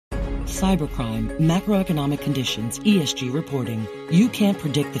cybercrime, macroeconomic conditions, ESG reporting. You can't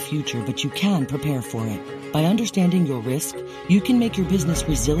predict the future, but you can prepare for it. By understanding your risk, you can make your business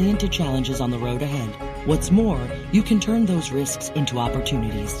resilient to challenges on the road ahead. What's more, you can turn those risks into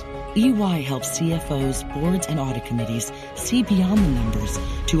opportunities. EY helps CFOs, boards, and audit committees see beyond the numbers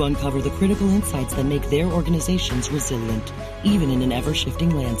to uncover the critical insights that make their organizations resilient, even in an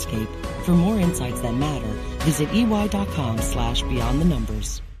ever-shifting landscape. For more insights that matter, visit ey.com/beyond the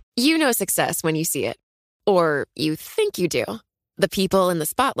numbers. You know success when you see it. Or you think you do. The people in the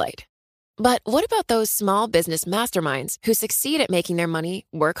spotlight. But what about those small business masterminds who succeed at making their money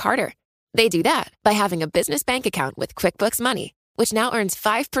work harder? They do that by having a business bank account with QuickBooks Money, which now earns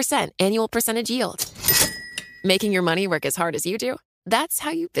 5% annual percentage yield. Making your money work as hard as you do? That's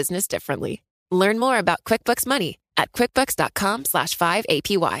how you business differently. Learn more about QuickBooks Money at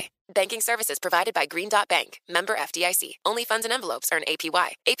quickbooks.com/5APY. Banking services provided by Green Dot Bank. Member FDIC. Only funds and envelopes earn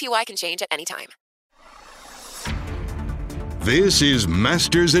APY. APY can change at any time. This is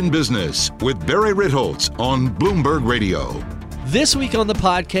Masters in Business with Barry Ritholtz on Bloomberg Radio. This week on the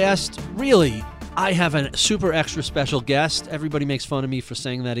podcast, really, I have a super extra special guest. Everybody makes fun of me for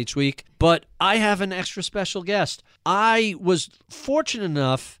saying that each week, but I have an extra special guest. I was fortunate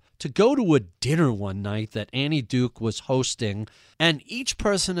enough to go to a dinner one night that Annie Duke was hosting, and each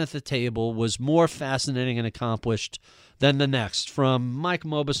person at the table was more fascinating and accomplished than the next, from Mike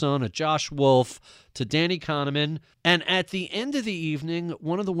Mauboussin to Josh Wolf to Danny Kahneman. And at the end of the evening,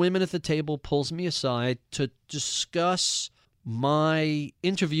 one of the women at the table pulls me aside to discuss my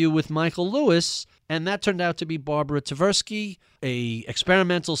interview with Michael Lewis, and that turned out to be Barbara Tversky, a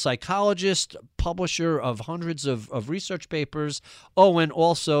experimental psychologist, publisher of hundreds of research papers, and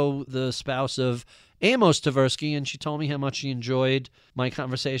also the spouse of Amos Tversky, and she told me how much she enjoyed my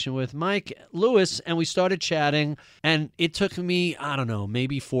conversation with Mike Lewis, and we started chatting, and it took me, I don't know,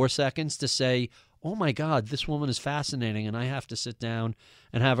 maybe 4 seconds to say, oh my God, this woman is fascinating, and I have to sit down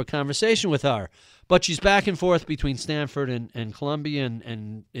and have a conversation with her. But she's back and forth between Stanford and Columbia,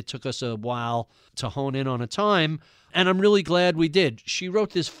 and it took us a while to hone in on a time, and I'm really glad we did. She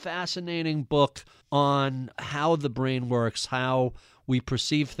wrote this fascinating book on how the brain works, how we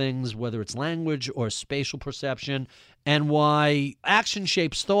perceive things, whether it's language or spatial perception, and why action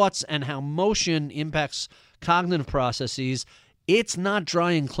shapes thoughts and how motion impacts cognitive processes. It's not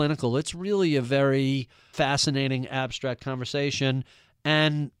dry and clinical. It's really a very fascinating, abstract conversation.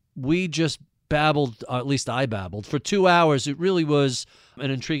 And we just babbled, or at least I babbled, for 2 hours. It really was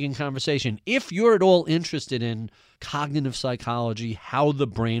an intriguing conversation. If you're at all interested in cognitive psychology, how the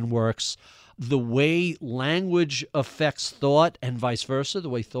brain works, the way language affects thought and vice versa, the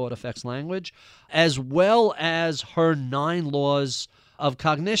way thought affects language, as well as her 9 laws of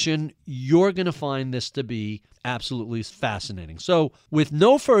cognition, you're going to find this to be absolutely fascinating. So with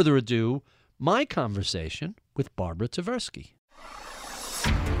no further ado, my conversation with Barbara Tversky.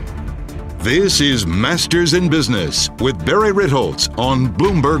 This is Masters in Business with Barry Ritholtz on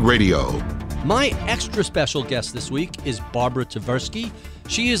Bloomberg Radio. My extra special guest this week is Barbara Tversky.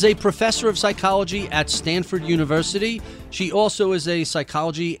 She is a professor of psychology at Stanford University. She also is a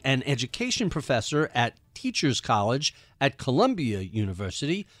psychology and education professor at Teachers College at Columbia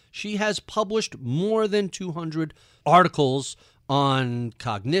University. She has published more than 200 articles on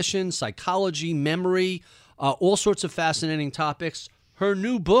cognition, psychology, memory, all sorts of fascinating topics. Her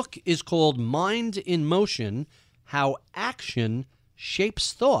new book is called Mind in Motion: How Action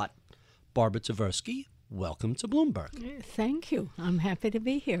Shapes Thought. Barbara Tversky, welcome to Bloomberg. Thank you. I'm happy to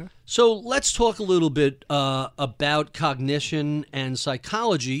be here. So let's talk a little bit about cognition and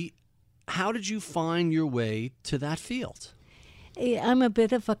psychology. How did you find your way to that field? I'm a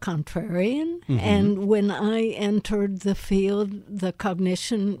bit of a contrarian, and when I entered the field, the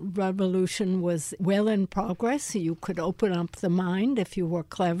cognition revolution was well in progress. You could open up the mind if you were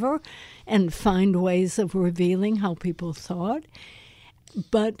clever and find ways of revealing how people thought.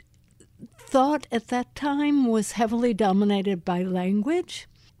 But thought at that time was heavily dominated by language,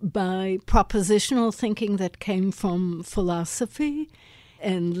 by propositional thinking that came from philosophy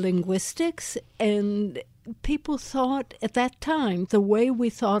and linguistics, and people thought at that time the way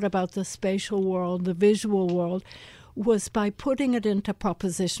we thought about the spatial world, the visual world, was by putting it into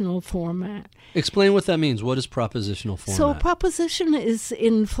propositional format. Explain what that means. What is propositional format? So proposition is,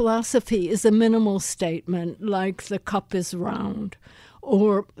 in philosophy, is a minimal statement like the cup is round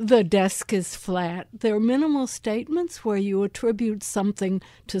or the desk is flat. They're minimal statements where you attribute something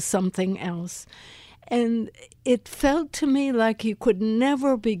to something else. And it felt to me like you could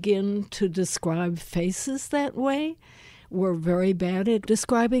never begin to describe faces that way. We're very bad at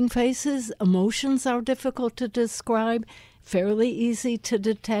describing faces. Emotions are difficult to describe, fairly easy to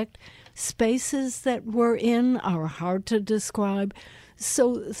detect. spaces that we're in are hard to describe.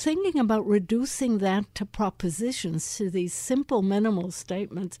 So thinking about reducing that to propositions, to these simple minimal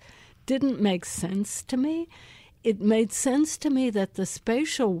statements, didn't make sense to me. It made sense to me that the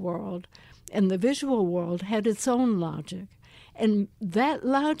spatial world and the visual world had its own logic. And that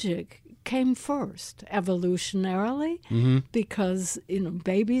logic came first, evolutionarily, because,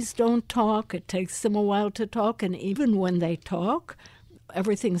 babies don't talk. It takes them a while to talk. And even when they talk,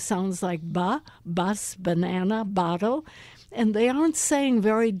 everything sounds like bus, banana, bottle. And they aren't saying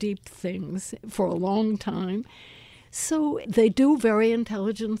very deep things for a long time. So they do very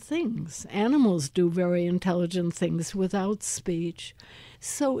intelligent things. Animals do very intelligent things without speech.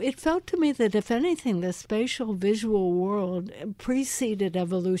 So it felt to me that, if anything, the spatial visual world preceded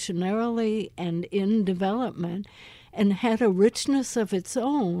evolutionarily and in development and had a richness of its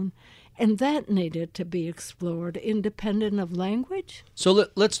own, and that needed to be explored independent of language. So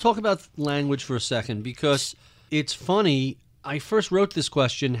let's talk about language for a second, because it's funny. I first wrote this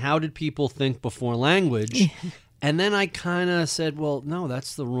question, how did people think before language? And then I kind of said, well, no,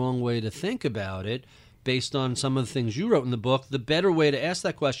 that's the wrong way to think about it. Based on some of the things you wrote in the book, the better way to ask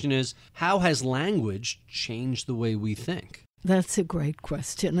that question is, how has language changed the way we think? That's a great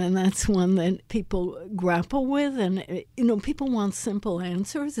question, and that's one that people grapple with. And, people want simple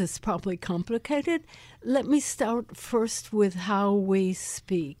answers. It's probably complicated. Let me start first with how we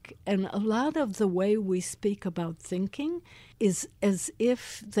speak. And a lot of the way we speak about thinking is as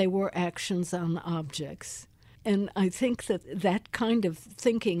if they were actions on objects. And I think that kind of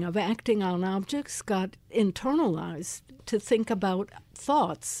thinking of acting on objects got internalized to think about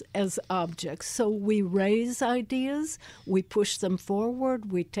thoughts as objects. So we raise ideas, we push them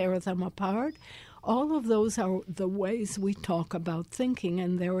forward, we tear them apart. All of those are the ways we talk about thinking,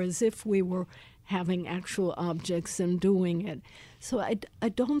 and they're as if we were having actual objects and doing it. So I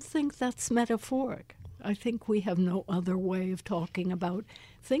don't think that's metaphoric. I think we have no other way of talking about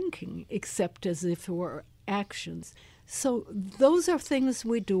thinking except as if it were actions. So those are things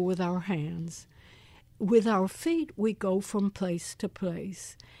we do with our hands. With our feet, we go from place to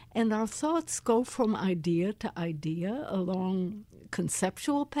place. And our thoughts go from idea to idea along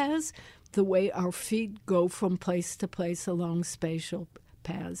conceptual paths, the way our feet go from place to place along spatial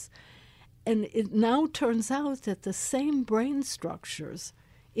paths. And it now turns out that the same brain structures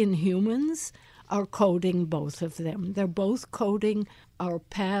in humans are coding both of them. They're both coding our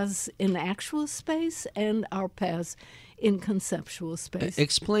paths in actual space and our paths in conceptual space.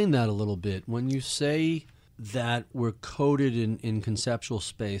 Explain that a little bit. When you say that we're coded in conceptual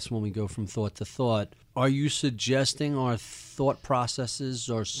space when we go from thought to thought, are you suggesting our thought processes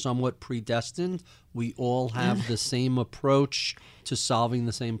are somewhat predestined? We all have the same approach to solving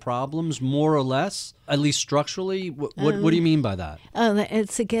the same problems, more or less, at least structurally? What do you mean by that?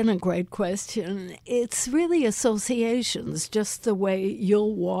 It's, again, a great question. It's really associations, just the way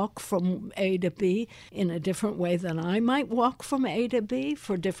you'll walk from A to B in a different way than I might walk from A to B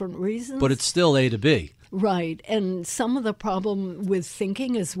for different reasons. But it's still A to B. Right. And some of the problem with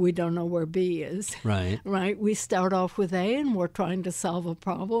thinking is we don't know where B is. Right. Right. We start off with A and we're trying to solve a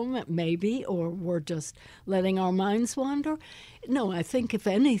problem, maybe, or we're just letting our minds wander. No, I think if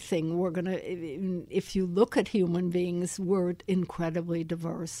anything, if you look at human beings, we're incredibly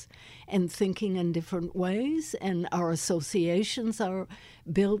diverse and thinking in different ways. And our associations are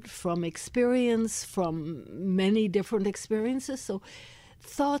built from experience, from many different experiences. So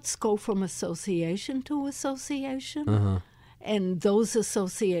thoughts go from association to association, and those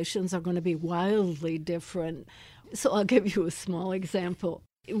associations are going to be wildly different. So I'll give you a small example.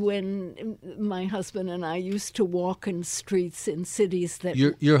 When my husband and I used to walk in streets in cities that...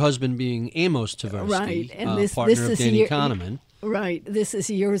 Your husband being Amos Tversky, right, and partner of Danny Kahneman. Right. This is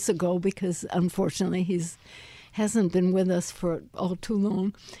years ago because, unfortunately, hasn't been with us for all too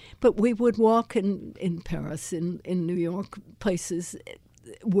long. But we would walk in Paris, in New York, places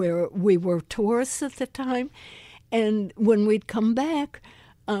where we were tourists at the time. And when we'd come back,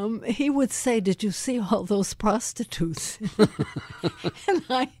 he would say, "Did you see all those prostitutes?" And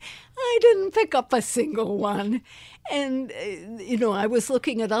I didn't pick up a single one. And, I was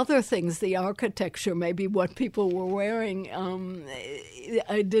looking at other things, the architecture, maybe what people were wearing.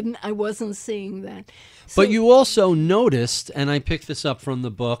 I wasn't seeing that. So, but you also noticed, and I picked this up from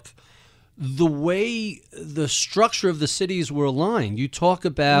the book, the way the structure of the cities were aligned. You talk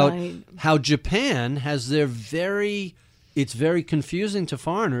about how Japan has it's very confusing to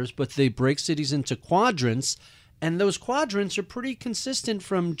foreigners, but they break cities into quadrants, and those quadrants are pretty consistent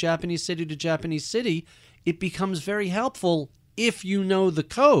from Japanese city to Japanese city. It becomes very helpful if you know the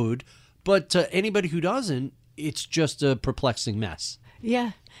code, but to anybody who doesn't, it's just a perplexing mess.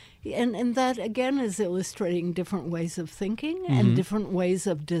 Yeah. And that, again, is illustrating different ways of thinking and different ways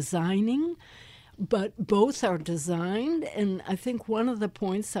of designing. But both are designed, and I think one of the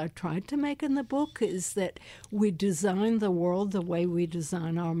points I tried to make in the book is that we design the world the way we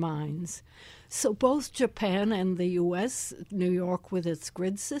design our minds. So both Japan and the U.S., New York with its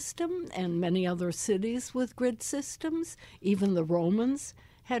grid system, and many other cities with grid systems, even the Romans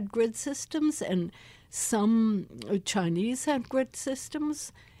had grid systems, and some Chinese had grid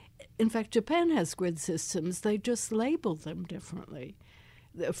systems. In fact, Japan has grid systems. They just label them differently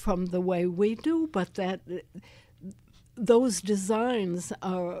from the way we do, but that those designs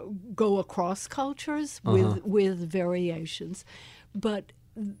go across cultures with variations. But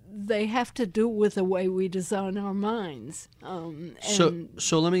they have to do with the way we design our minds.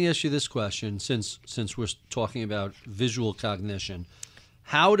 So let me ask you this question, since we're talking about visual cognition.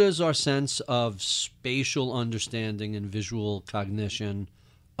 How does our sense of spatial understanding and visual cognition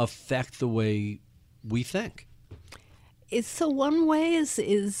affect the way we think? So one way is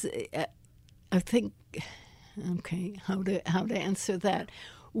I think, okay, how to answer that.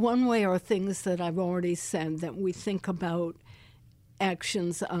 One way are things that I've already said, that we think about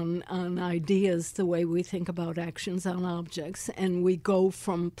actions on ideas the way we think about actions on objects, and we go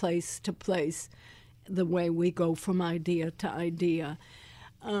from place to place the way we go from idea to idea.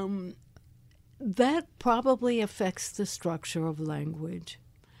 That probably affects the structure of language.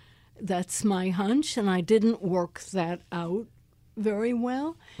 That's my hunch, and I didn't work that out very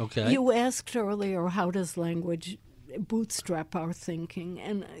well. Okay. You asked earlier, how does language bootstrap our thinking?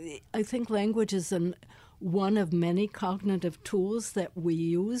 And I think language is one of many cognitive tools that we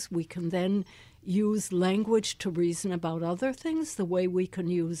use. We can then use language to reason about other things, the way we can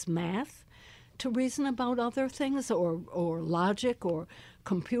use math to reason about other things, or logic, or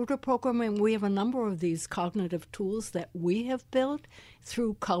computer programming. We have a number of these cognitive tools that we have built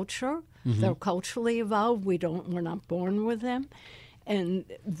through culture. They're culturally evolved. We're not born with them. And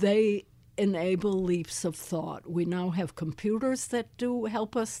they enable leaps of thought. We now have computers that do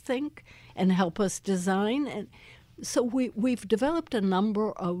help us think and help us design. And so we've developed a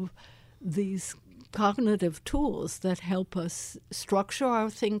number of these cognitive tools that help us structure our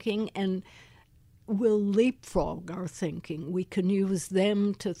thinking and will leapfrog our thinking. We can use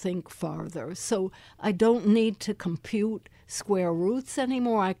them to think farther. So I don't need to compute square roots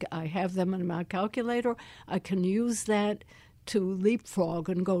anymore. I have them in my calculator. I can use that to leapfrog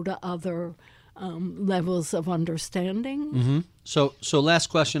and go to other levels of understanding. So last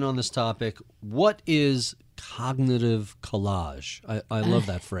question on this topic. What is cognitive collage? I love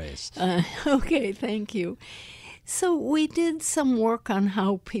that phrase. Okay, thank you. So we did some work on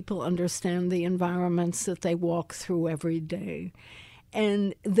how people understand the environments that they walk through every day.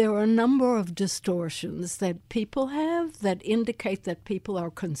 And there are a number of distortions that people have that indicate that people are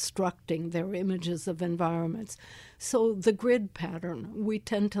constructing their images of environments. So the grid pattern, we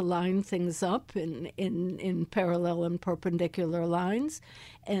tend to line things up in parallel and perpendicular lines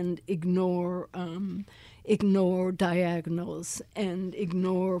and ignore diagonals and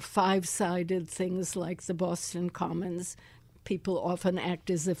ignore five-sided things like the Boston Commons. People often act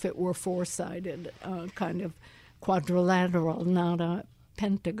as if it were four-sided, kind of quadrilateral, not a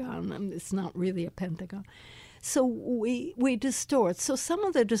pentagon. It's not really a pentagon. So we distort. So some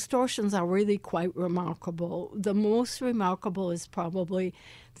of the distortions are really quite remarkable. The most remarkable is probably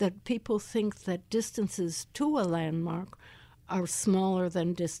that people think that distances to a landmark are smaller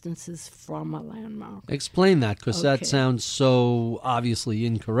than distances from a landmark. Explain that, because that sounds so obviously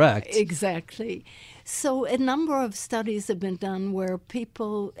incorrect. Exactly. So a number of studies have been done where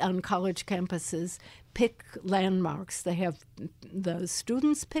people on college campuses pick landmarks. The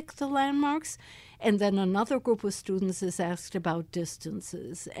students pick the landmarks, and then another group of students is asked about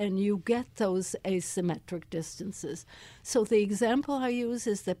distances, and you get those asymmetric distances. So the example I use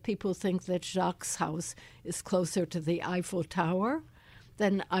is that people think that Jacques' house is closer to the Eiffel Tower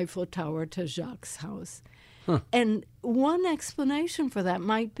than Eiffel Tower to Jacques' house. And one explanation for that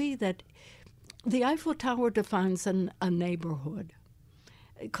might be that the Eiffel Tower defines a neighborhood.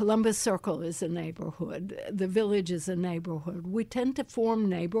 Columbus Circle is a neighborhood. The Village is a neighborhood. We tend to form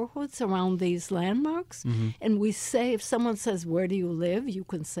neighborhoods around these landmarks, and we say, if someone says, "Where do you live?" you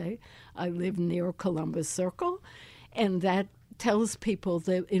can say, "I live near Columbus Circle," and that tells people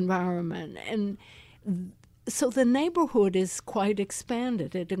the environment. And so the neighborhood is quite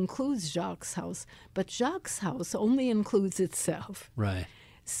expanded. It includes Jacques' house, but Jacques' house only includes itself. Right.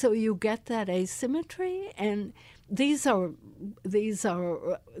 So you get that asymmetry, and this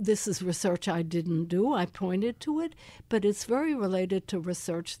is research I didn't do. I pointed to it, but it's very related to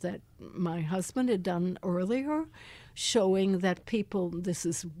research that my husband had done earlier, showing that people, this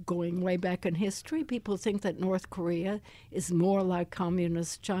is going way back in history, people think that North Korea is more like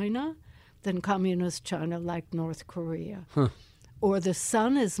communist China than communist China like North Korea. Huh. Or the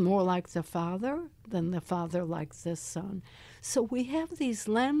son is more like the father than the father like the son. So we have these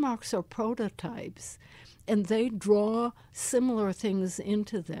landmarks or prototypes, and they draw similar things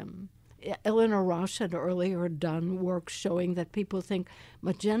into them. Eleanor Roche had earlier done work showing that people think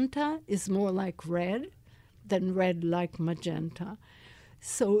magenta is more like red than red like magenta.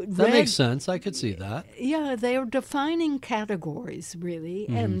 So That red, makes sense. I could see that. yeah, they are defining categories, really,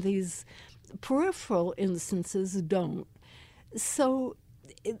 and these peripheral instances don't. So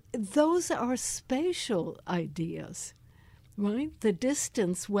those are spatial ideas, right? The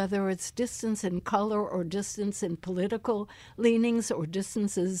distance, whether it's distance in color or distance in political leanings or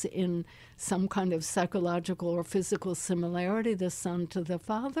distances in some kind of psychological or physical similarity, the son to the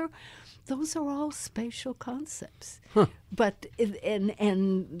father, those are all spatial concepts. Huh. But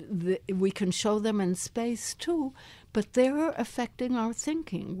we can show them in space too, but they're affecting our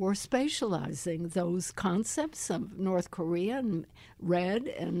thinking. We're spatializing those concepts of North Korea and red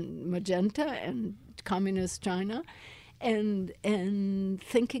and magenta and communist China, and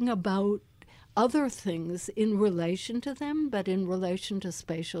thinking about other things in relation to them, but in relation to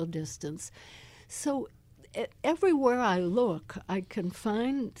spatial distance. So everywhere I look, I can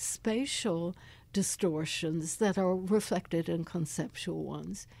find spatial distortions that are reflected in conceptual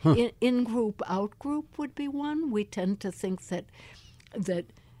ones. In-group, out-group would be one. We tend to think that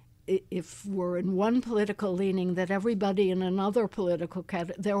if we're in one political leaning, that everybody in another political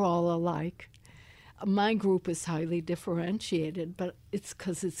category, they're all alike. My group is highly differentiated, but it's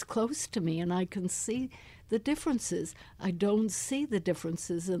because it's close to me and I can see the differences. I don't see the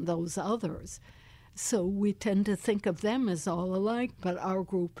differences in those others. So we tend to think of them as all alike, but our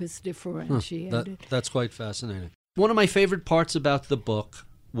group is differentiated. That's quite fascinating. One of my favorite parts about the book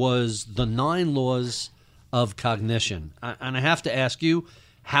was the 9 laws of cognition. And I have to ask you,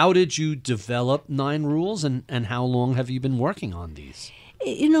 how did you develop 9 rules, and how long have you been working on these?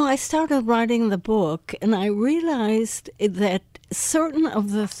 You know, I started writing the book, and I realized that certain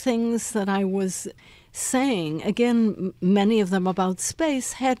of the things that I was saying, again, many of them about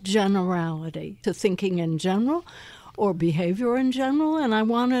space, had generality to thinking in general or behavior in general, and I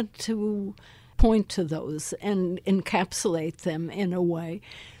wanted to point to those and encapsulate them in a way.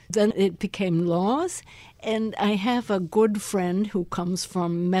 Then it became laws, and I have a good friend who comes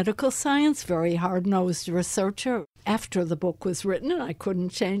from medical science, very hard-nosed researcher. After the book was written and I couldn't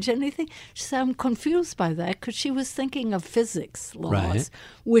change anything, she said, I'm confused by that, because she was thinking of physics laws, Right.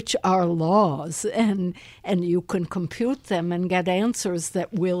 which are laws, and you can compute them and get answers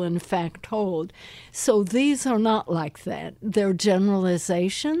that will in fact hold. So these are not like that. They're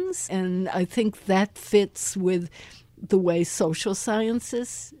generalizations, and I think that fits with the way social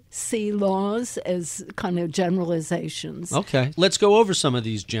sciences see laws as kind of generalizations. Okay, let's go over some of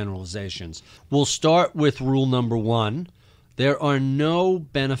these generalizations. We'll start with rule number 1. There are no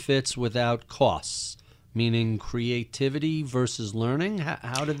benefits without costs, meaning creativity versus learning.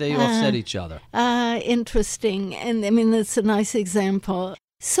 How do they offset each other? Interesting. And I mean, that's a nice example.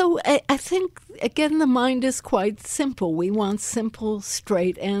 So I think, again, the mind is quite simple. We want simple,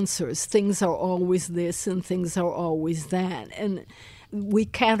 straight answers. Things are always this and things are always that. And we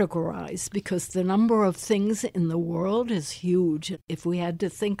categorize because the number of things in the world is huge. If we had to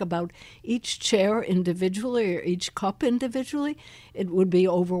think about each chair individually or each cup individually, it would be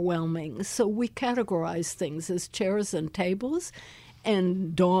overwhelming. So we categorize things as chairs and tables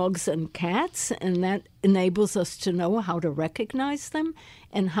and dogs and cats, and that enables us to know how to recognize them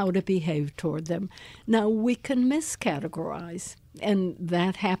and how to behave toward them. Now, we can miscategorize, and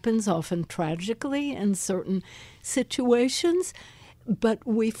that happens often tragically in certain situations, but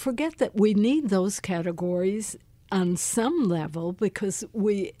we forget that we need those categories on some level because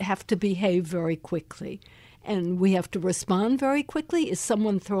we have to behave very quickly, and we have to respond very quickly. Is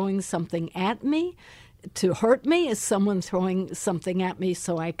someone throwing something at me to hurt me? Is someone throwing something at me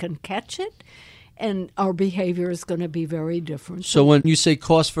so I can catch it? And our behavior is going to be very different. So when you say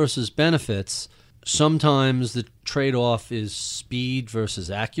cost versus benefits, sometimes the trade-off is speed versus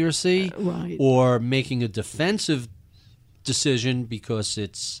accuracy, right. or making a defensive decision because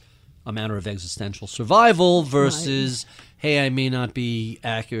it's a matter of existential survival versus, hey, I may not be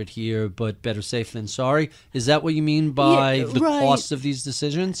accurate here, but better safe than sorry. Is that what you mean by the right. cost of these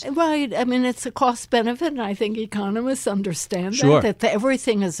decisions? Right. I mean, it's a cost-benefit, and I think economists understand Sure. that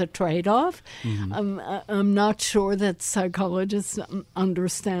everything is a trade-off. Mm-hmm. I'm not sure that psychologists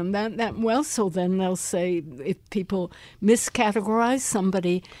understand that well, so then they'll say if people miscategorize,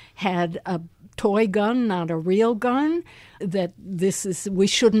 somebody had a toy gun, not a real gun, that we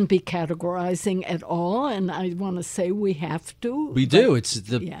shouldn't be categorizing at all, and I want to say we have to. We do.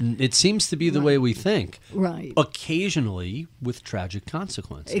 It seems to be the way we think. Right. Occasionally with tragic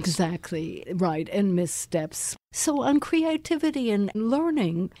consequences. Exactly. Right. And missteps. So on creativity and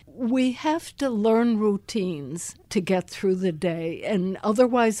learning, we have to learn routines to get through the day. And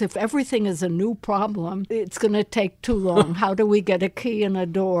otherwise, if everything is a new problem, it's going to take too long. How do we get a key in a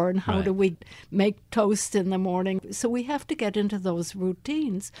door? And how do we make toast in the morning? So we have to get into those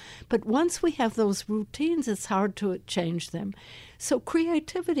routines. But once we have those routines, it's hard to change them. So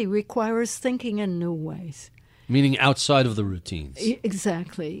creativity requires thinking in new ways. Meaning outside of the routines.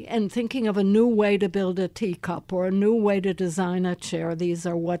 Exactly. And thinking of a new way to build a teacup or a new way to design a chair. These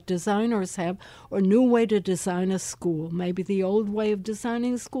are what designers have. Or a new way to design a school. Maybe the old way of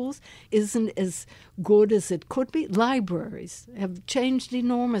designing schools isn't as good as it could be. Libraries have changed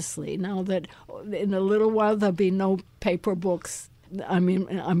enormously now that in a little while there'll be no paper books. I mean,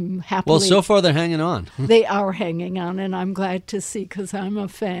 I'm happy. Well, so far they're hanging on. They are hanging on, and I'm glad to see because I'm a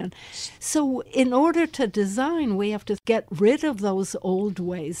fan. So in order to design, we have to get rid of those old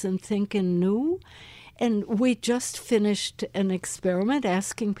ways and think in new. And we just finished an experiment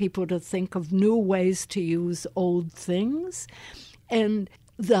asking people to think of new ways to use old things. And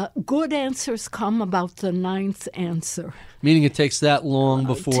the good answers come about the ninth answer. Meaning it takes that long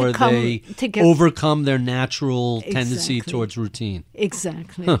before they overcome their natural tendency towards routine.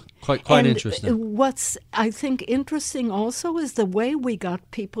 Exactly. Huh. Quite interesting. What's, I think, interesting also is the way we got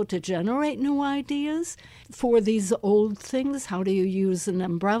people to generate new ideas for these old things. How do you use an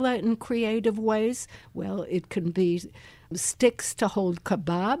umbrella in creative ways? Well, it can be sticks to hold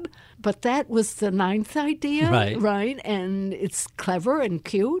kebab, but that was the ninth idea, right? And it's clever and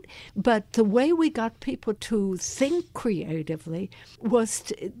cute. But the way we got people to think creatively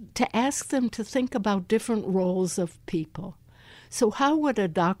was to ask them to think about different roles of people. So how would a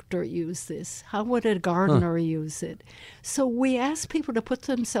doctor use this? How would a gardener use it? So we asked people to put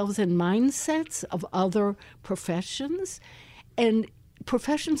themselves in mindsets of other professions, and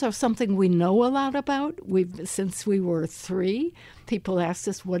professions are something we know a lot about. Since we were 3, people asked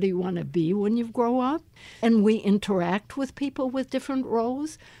us, what do you want to be when you grow up? And we interact with people with different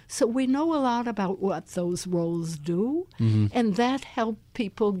roles. So we know a lot about what those roles do, and that helped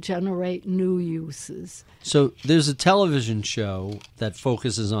people generate new uses. So there's a television show that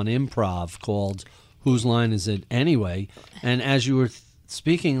focuses on improv called Whose Line Is It Anyway? And as you were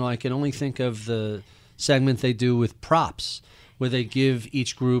speaking, I can only think of the segment they do with props, where they give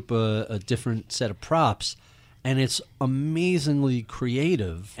each group a different set of props, and it's amazingly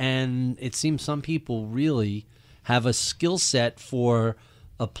creative. And it seems some people really have a skill set for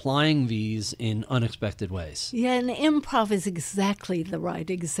applying these in unexpected ways. Yeah, and improv is exactly the right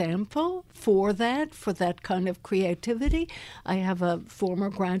example for that kind of creativity. I have a former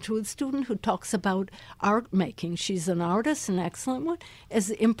graduate student who talks about art making. She's an artist, an excellent one,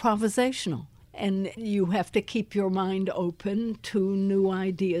 as improvisational. And you have to keep your mind open to new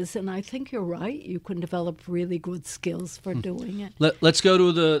ideas. And I think you're right. You can develop really good skills for doing it. Let's go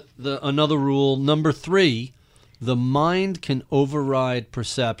to the another rule. Number 3, the mind can override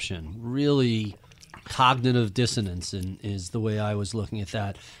perception. Really cognitive dissonance is the way I was looking at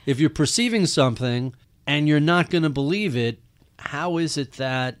that. If you're perceiving something and you're not going to believe it, how is it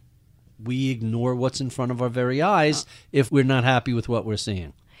that we ignore what's in front of our very eyes if we're not happy with what we're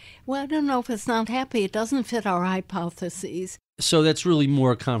seeing? Well, I don't know if it's not happy. It doesn't fit our hypotheses. So that's really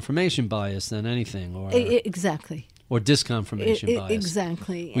more confirmation bias than anything, or exactly. Or disconfirmation bias.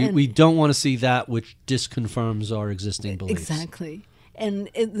 Exactly. We don't want to see that which disconfirms our existing beliefs. Exactly. And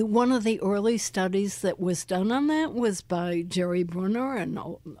one of the early studies that was done on that was by Jerry Brunner, an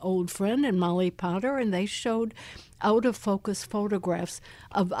old friend, and Molly Potter, and they showed out-of-focus photographs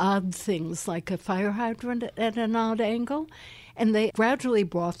of odd things, like a fire hydrant at an odd angle. And they gradually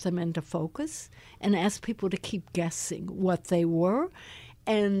brought them into focus and asked people to keep guessing what they were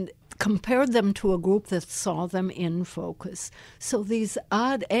and compared them to a group that saw them in focus. So these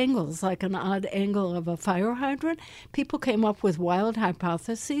odd angles, like an odd angle of a fire hydrant, people came up with wild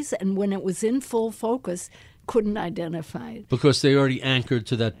hypotheses, and when it was in full focus, couldn't identify it. Because they already anchored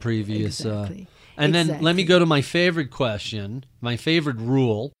to that previous... Exactly. Then let me go to my favorite question, my favorite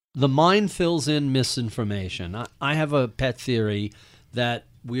rule. The mind fills in misinformation. I have a pet theory that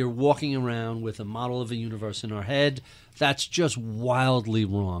we're walking around with a model of a universe in our head that's just wildly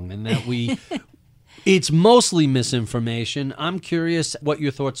wrong, and that it's mostly misinformation. I'm curious what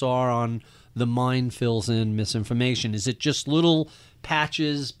your thoughts are on the mind fills in misinformation. Is it just little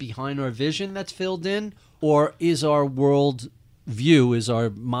patches behind our vision that's filled in, or is our world view, is our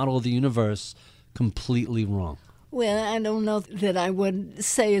model of the universe completely wrong? Well, I don't know that I would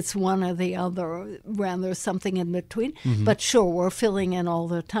say it's one or the other, rather something in between. But sure, we're filling in all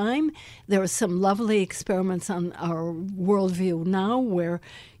the time. There are some lovely experiments on our worldview now where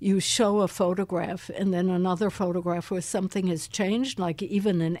you show a photograph and then another photograph where something has changed, like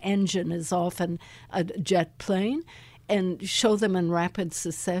even an engine is often a jet plane, and show them in rapid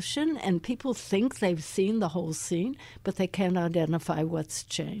succession, and people think they've seen the whole scene, but they can't identify what's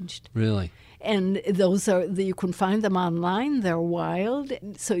changed. Really? And those are, you can find them online. They're wild.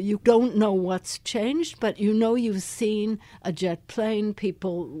 So you don't know what's changed, but you know you've seen a jet plane,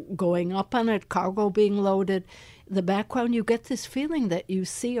 people going up on it, cargo being loaded. The background, you get this feeling that you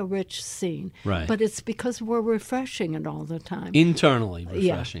see a rich scene. Right. But it's because we're refreshing it all the time. Internally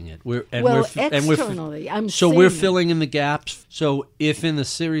refreshing it. Externally, So we're filling in the gaps. So if in the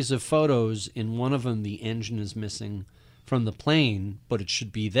series of photos, in one of them, the engine is missing from the plane, but it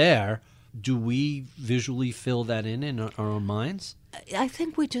should be there, do we visually fill that in our own minds? I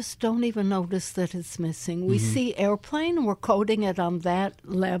think we just don't even notice that it's missing. We see airplane, we're coding it on that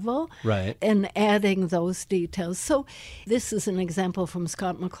level, right, and adding those details. So this is an example from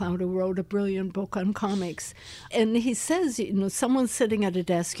Scott McCloud, who wrote a brilliant book on comics. And he says, someone's sitting at a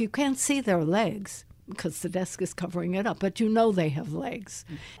desk, you can't see their legs because the desk is covering it up, but they have legs.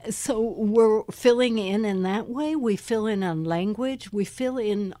 So we're filling in that way. We fill in on language. We fill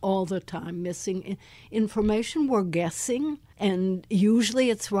in all the time, missing information. We're guessing, and usually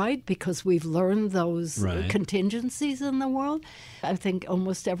it's right because we've learned those contingencies in the world. I think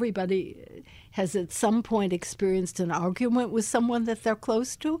almost everybody has at some point experienced an argument with someone that they're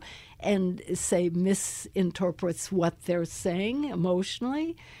close to and, say, misinterprets what they're saying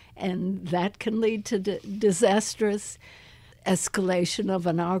emotionally. And that can lead to disastrous escalation of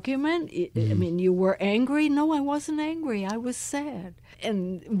an argument. I mean, you were angry? No, I wasn't angry. I was sad.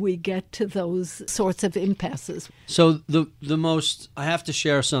 And we get to those sorts of impasses. So I have to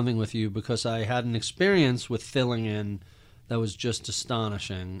share something with you because I had an experience with filling in that was just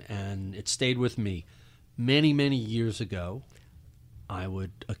astonishing, and it stayed with me. Many, many years ago, I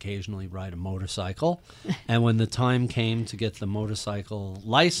would occasionally ride a motorcycle, and when the time came to get the motorcycle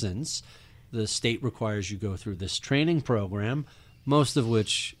license, the state requires you go through this training program, most of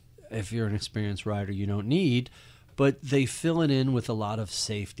which, if you're an experienced rider, you don't need, but they fill it in with a lot of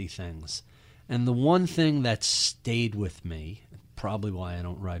safety things. And the one thing that stayed with me, probably why I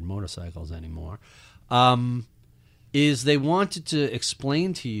don't ride motorcycles anymore, is they wanted to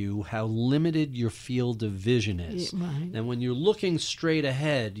explain to you how limited your field of vision is. Right. And when you're looking straight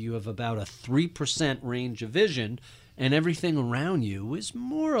ahead, you have about a 3% range of vision, and everything around you is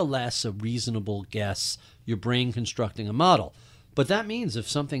more or less a reasonable guess, your brain constructing a model. But that means if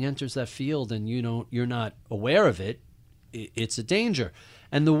something enters that field and you're not aware of it, it's a danger.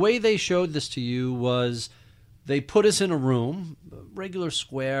 And the way they showed this to you was they put us in a room, a regular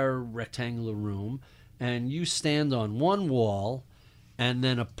square rectangular room, and you stand on one wall, and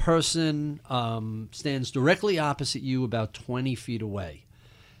then a person stands directly opposite you about 20 feet away.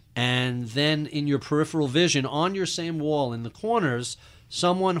 And then in your peripheral vision, on your same wall in the corners,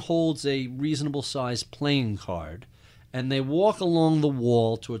 someone holds a reasonable-sized playing card, and they walk along the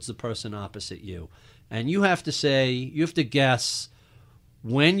wall towards the person opposite you. And you have to guess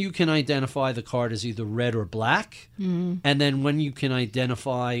when you can identify the card as either red or black, and then when you can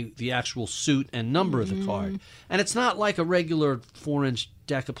identify the actual suit and number of the card. And it's not like a regular 4-inch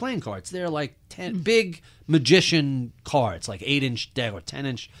deck of playing cards. They're like 10 big magician cards, like 8-inch deck or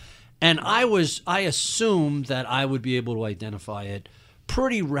 10-inch. And I assumed that I would be able to identify it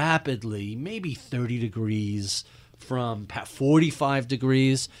pretty rapidly, maybe 30 degrees from 45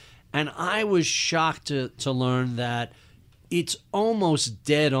 degrees. And I was shocked to learn that it's almost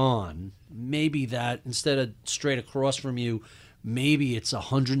dead on. Maybe that instead of straight across from you, maybe it's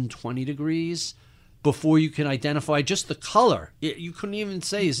 120 degrees before you can identify just the color. You couldn't even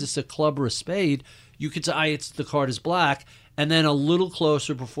say, is this a club or a spade? You could say, the card is black, and then a little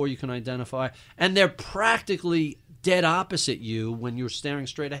closer before you can identify. And they're practically dead opposite you when you're staring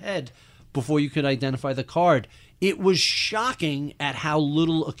straight ahead before you could identify the card. It was shocking at how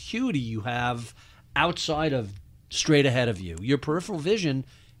little acuity you have outside of straight ahead of you. Your peripheral vision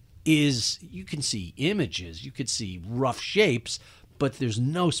is, you can see images, you could see rough shapes, but there's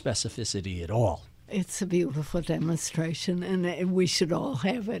no specificity at all. It's a beautiful demonstration, and we should all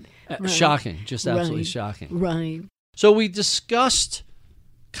have it. Right. Shocking, just absolutely shocking. Right. So we discussed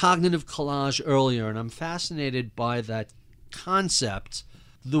cognitive collage earlier, and I'm fascinated by that concept.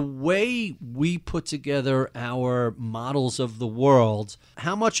 The way we put together our models of the world,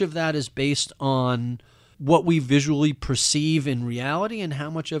 how much of that is based on what we visually perceive in reality and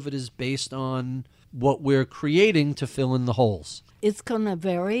how much of it is based on what we're creating to fill in the holes? It's going to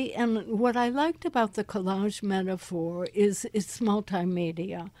vary. And what I liked about the collage metaphor is it's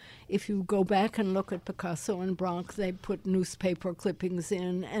multimedia. If you go back and look at Picasso and Braque, they put newspaper clippings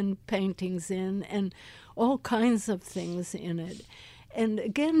in and paintings in and all kinds of things in it. And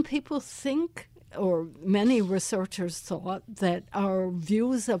again, people think, or many researchers thought, that our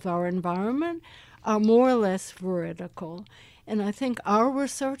views of our environment are more or less veridical. And I think our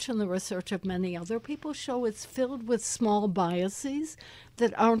research and the research of many other people show it's filled with small biases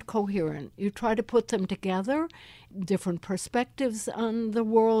that aren't coherent. You try to put them together, different perspectives on the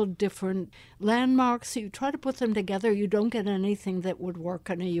world, different landmarks. You try to put them together, you don't get anything that would work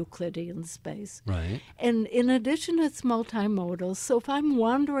in a Euclidean space. Right. And in addition, it's multimodal. So if I'm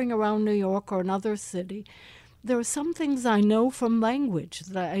wandering around New York or another city, there are some things I know from language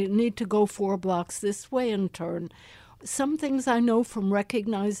that I need to go 4 blocks this way and turn. Some things I know from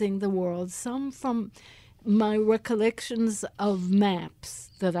recognizing the world, some from my recollections of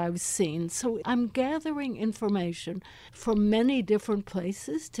maps that I've seen. So I'm gathering information from many different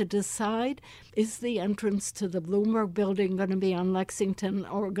places to decide, is the entrance to the Bloomberg building going to be on Lexington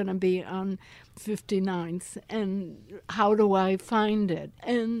or going to be on 59th? And how do I find it?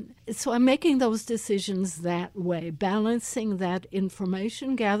 And so I'm making those decisions that way, balancing that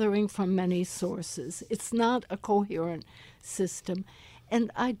information, gathering from many sources. It's not a coherent system. And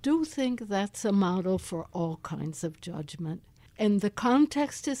I do think that's a model for all kinds of judgment. And the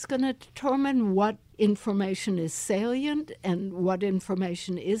context is going to determine what information is salient and what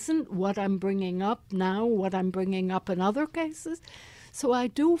information isn't, what I'm bringing up now, what I'm bringing up in other cases. So I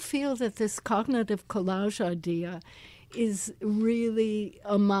do feel that this cognitive collage idea is really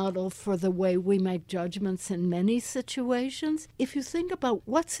a model for the way we make judgments in many situations. If you think about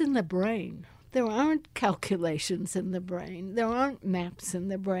what's in the brain, there aren't calculations in the brain. There aren't maps in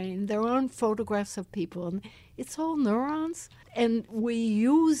the brain. There aren't photographs of people. It's all neurons. And we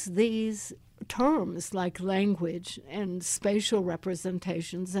use these terms like language and spatial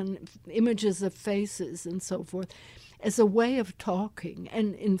representations and images of faces and so forth as a way of talking.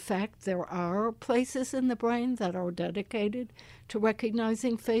 And in fact, there are places in the brain that are dedicated to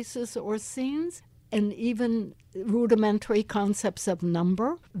recognizing faces or scenes. And even rudimentary concepts of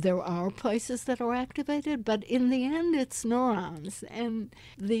number, there are places that are activated, but in the end, it's neurons. And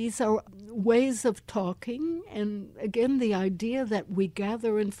these are ways of talking. And again, the idea that we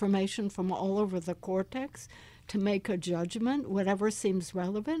gather information from all over the cortex to make a judgment, whatever seems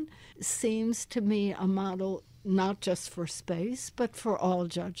relevant, seems to me a model not just for space, but for all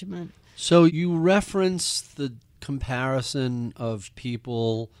judgment. So you reference the comparison of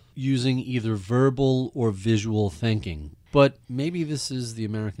people using either verbal or visual thinking. But maybe this is the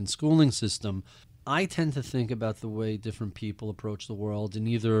American schooling system. I tend to think about the way different people approach the world in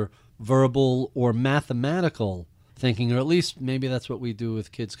either verbal or mathematical thinking, or at least maybe that's what we do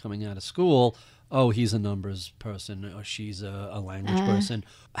with kids coming out of school. Oh, he's a numbers person, or she's a language person.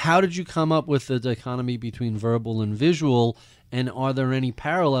 How did you come up with the dichotomy between verbal and visual, and are there any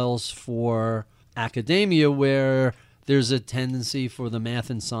parallels for academia where there's a tendency for the math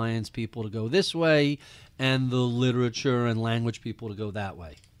and science people to go this way and the literature and language people to go that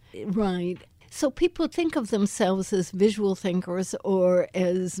way? Right. So people think of themselves as visual thinkers or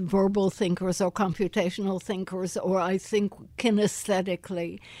as verbal thinkers or computational thinkers, or I think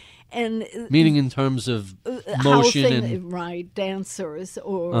kinesthetically. And meaning in terms of motion right, dancers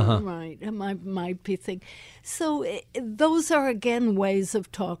or right, might be think. So those are again ways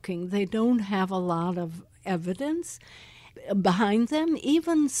of talking. They don't have a lot of evidence behind them.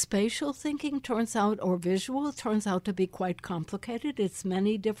 Even spatial thinking turns out, or visual, turns out to be quite complicated. It's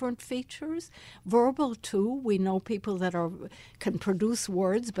many different features. Verbal, too. We know people that can produce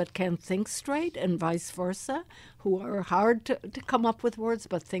words but can't think straight, and vice versa, who are hard to come up with words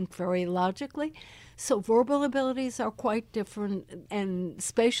but think very logically. So verbal abilities are quite different, and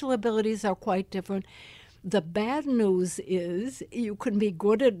spatial abilities are quite different. The bad news is you can be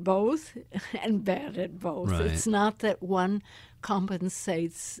good at both and bad at both. Right. It's not that one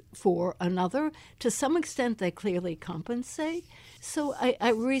compensates for another. To some extent, they clearly compensate. So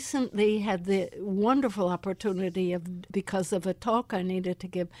I recently had the wonderful opportunity because of a talk I needed to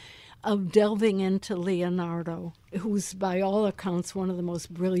give, of delving into Leonardo, who's by all accounts one of the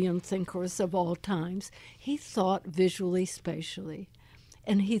most brilliant thinkers of all times. He thought visually, spatially,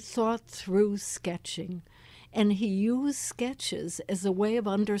 and he thought through sketching. And he used sketches as a way of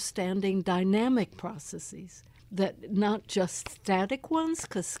understanding dynamic processes, that not just static ones,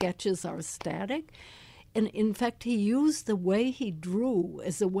 because sketches are static. And in fact, he used the way he drew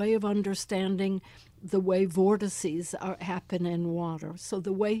as a way of understanding the way vortices happen in water, so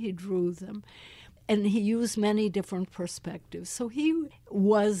the way he drew them. And he used many different perspectives. So he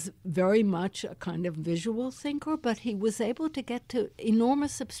was very much a kind of visual thinker, but he was able to get to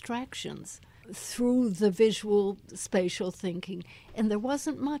enormous abstractions through the visual spatial thinking. And there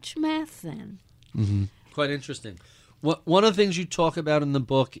wasn't much math then. Mm-hmm. Quite interesting. One of the things you talk about in the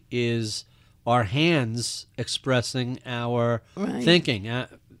book is our hands expressing our thinking.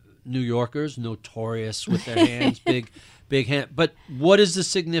 New Yorkers, notorious with their hands, big hand. But what is the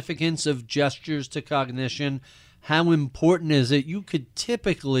significance of gestures to cognition? How important is it? You could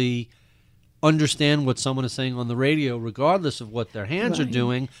typically understand what someone is saying on the radio regardless of what their hands are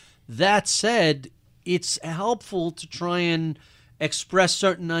doing. That said, it's helpful to try and express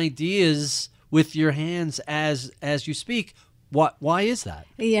certain ideas with your hands as you speak. Why is that?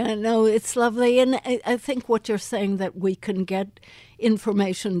 Yeah, no, it's lovely. And I think what you're saying, that we can get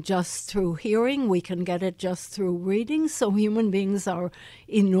information just through hearing, we can get it just through reading. So human beings are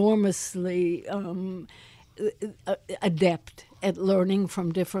enormously adept at learning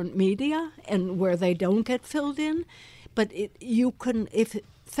from different media and where they don't get filled in. But you can, if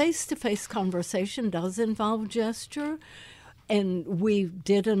face-to-face conversation does involve gesture, and we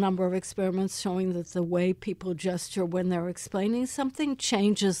did a number of experiments showing that the way people gesture when they're explaining something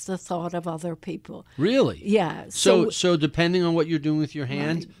changes the thought of other people. Really? Yeah. So depending on what you're doing with your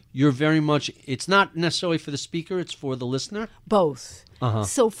hand, you're very much, it's not necessarily for the speaker, it's for the listener? Both. Uh-huh.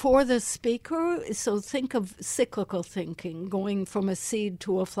 So for the speaker, so think of cyclical thinking, going from a seed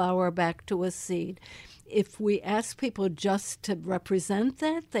to a flower back to a seed. If we ask people just to represent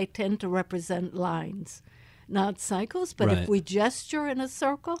that, they tend to represent lines, not cycles. But if we gesture in a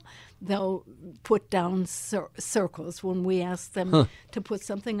circle, they'll put down circles when we ask them to put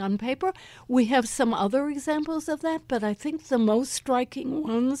something on paper. We have some other examples of that, but I think the most striking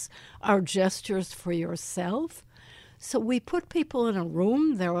ones are gestures for yourself. So we put people in a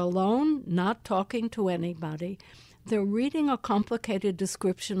room, they're alone, not talking to anybody. They're reading a complicated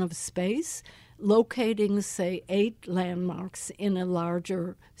description of space, locating, say, 8 landmarks in a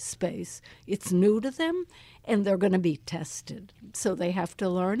larger space. It's new to them, and they're going to be tested. So they have to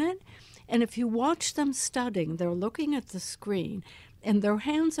learn it. And if you watch them studying, they're looking at the screen, and their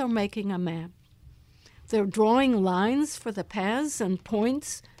hands are making a map. They're drawing lines for the paths and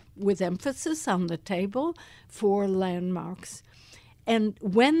points with emphasis on the table for landmarks. And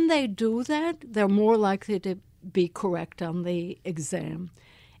when they do that, they're more likely to be correct on the exam.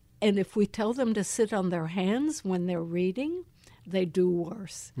 And if we tell them to sit on their hands when they're reading, they do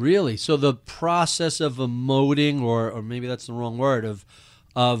worse. Really? So the process of emoting, or maybe that's the wrong word, of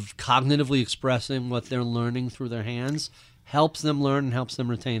cognitively expressing what they're learning through their hands helps them learn and helps them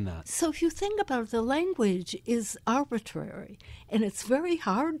retain that. So if you think about it, the language is arbitrary, and it's very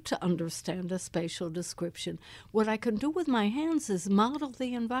hard to understand a spatial description. What I can do with my hands is model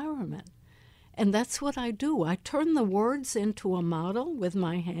the environment. And that's what I do. I turn the words into a model with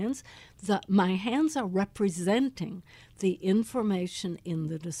my hands. My hands are representing the information in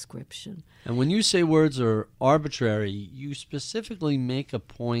the description. And when you say words are arbitrary, you specifically make a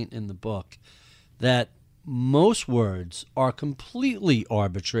point in the book that most words are completely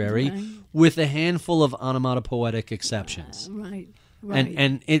arbitrary, with a handful of onomatopoetic exceptions. Right.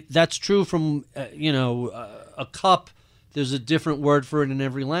 And that's true from, a cup. There's a different word for it in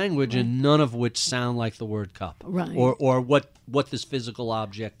every language, and none of which sound like the word cup. Right. Or what this physical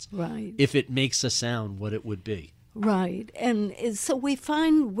object, right, if it makes a sound, what it would be. Right. And so we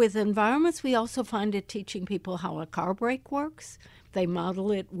find with environments, we also find it teaching people how a car brake works. They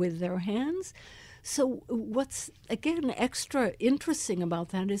model it with their hands. So what's, again, extra interesting about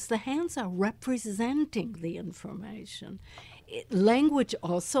that is the hands are representing the information. Language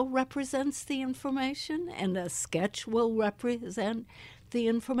also represents the information, and a sketch will represent the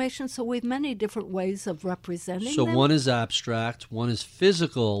information. So we have many different ways of representing them. One is abstract, one is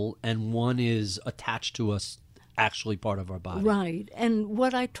physical, and one is attached to us, actually part of our body. Right. And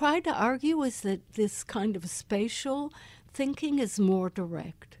what I try to argue is that this kind of spatial thinking is more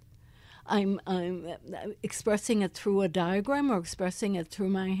direct. I'm expressing it through a diagram or expressing it through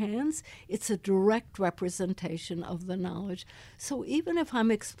my hands. It's a direct representation of the knowledge. So even if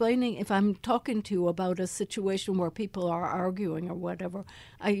I'm talking to you about a situation where people are arguing or whatever,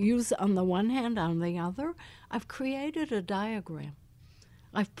 I use on the one hand, on the other, I've created a diagram.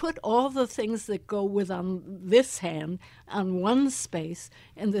 I've put all the things that go with on this hand on one space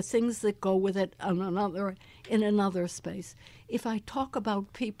and the things that go with it on another in another space. If I talk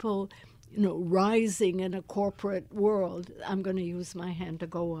about people rising in a corporate world, I'm going to use my hand to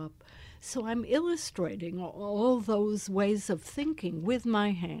go up. So I'm illustrating all those ways of thinking with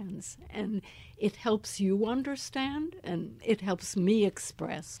my hands, and it helps you understand, and it helps me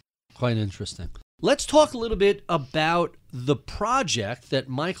express. Quite interesting. Let's talk a little bit about the project that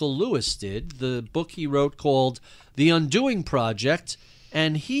Michael Lewis did, the book he wrote called The Undoing Project,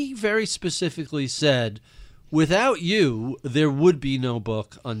 and he very specifically said, without you, there would be no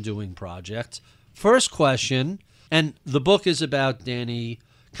book Undoing Project. First question, and the book is about Danny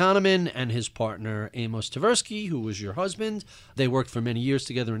Kahneman and his partner Amos Tversky, who was your husband. They worked for many years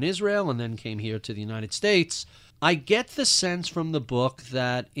together in Israel and then came here to the United States. I get the sense from the book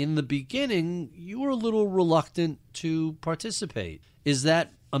that in the beginning you were a little reluctant to participate. Is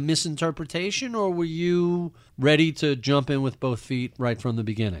that a misinterpretation, or were you ready to jump in with both feet right from the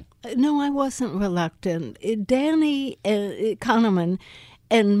beginning? No, I wasn't reluctant. Danny Kahneman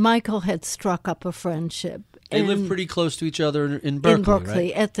and Michael had struck up a friendship. They lived pretty close to each other in Berkeley, In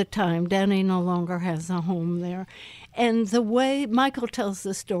Berkeley, right? At the time. Danny no longer has a home there. And the way Michael tells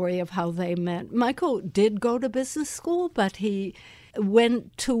the story of how they met, Michael did go to business school, but he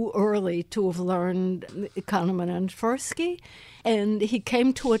went too early to have learned Kahneman and Tversky, and he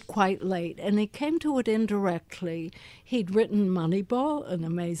came to it quite late, and he came to it indirectly. He'd written Moneyball, an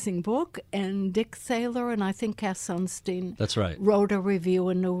amazing book, and Dick Thaler and I think Cass Sunstein That's right. wrote a review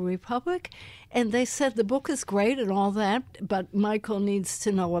in New Republic, and they said the book is great and all that, but Michael needs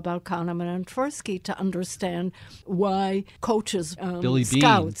to know about Kahneman and Tversky to understand why coaches, Billy Dean.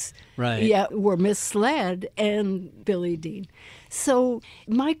 scouts, Right. were misled, and Billy Dean. So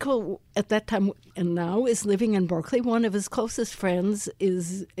Michael, at that time and now, is living in Berkeley. One of his closest friends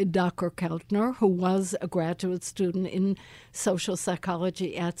is Dr. Keltner, who was a graduate student in social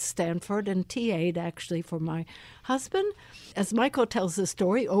psychology at Stanford and TA'd actually for my husband. As Michael tells the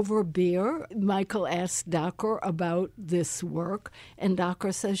story, over a beer, Michael asked Dr. about this work, and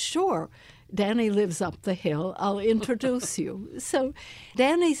Dr. says, sure. Danny lives up the hill. I'll introduce you. So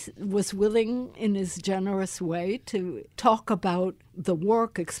Danny was willing, in his generous way, to talk about the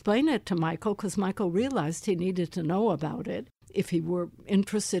work, explain it to Michael, because Michael realized he needed to know about it. If he were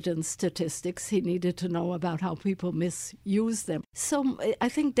interested in statistics, he needed to know about how people misuse them. So I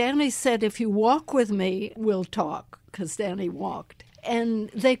think Danny said, if you walk with me, we'll talk, because Danny walked. And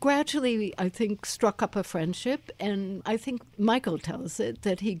they gradually, I think, struck up a friendship. And I think Michael tells it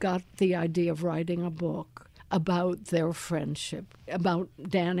that he got the idea of writing a book about their friendship, about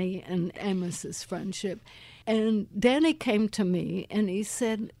Danny and Amos's friendship. And Danny came to me and he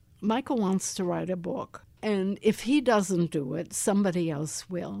said, Michael wants to write a book. And if he doesn't do it, somebody else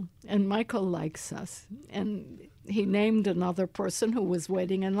will. And Michael likes us. And he named another person who was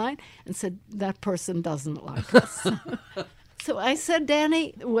waiting in line and said, that person doesn't like us. So I said,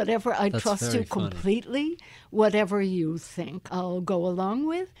 Danny, whatever, I That's trust very you funny. completely. Whatever you think, I'll go along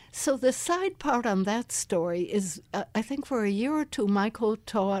with. So the side part on that story is, I think for a year or two, Michael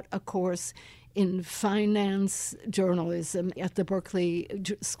taught a course in finance journalism at the Berkeley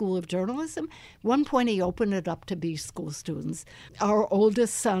School of Journalism. One point he opened it up to B-school students. Our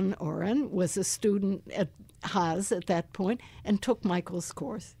oldest son, Oren, was a student at Haas at that point and took Michael's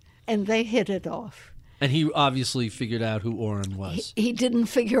course. And they hit it off. And he obviously figured out who Oren was. He didn't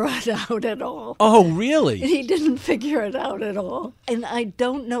figure it out at all. Oh, really? He didn't figure it out at all. And I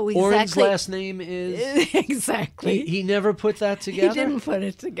don't know exactly. Oren's last name is... Exactly. He never put that together? He didn't put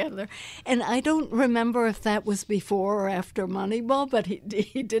it together. And I don't remember if that was before or after Moneyball, but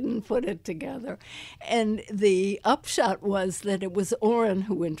he didn't put it together. And the upshot was that it was Oren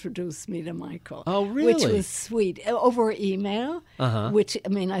who introduced me to Michael. Oh, really? Which was sweet. Over email, which, I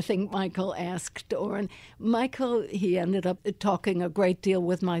mean, I think Michael asked Oren. Michael, he ended up talking a great deal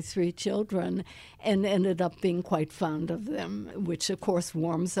with my 3 children and ended up being quite fond of them, which, of course,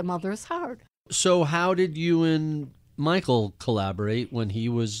 warms a mother's heart. So how did you and Michael collaborate when he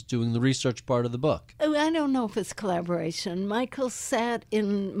was doing the research part of the book? I don't know if it's collaboration. Michael sat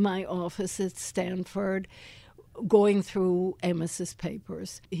in my office at Stanford going through Amos's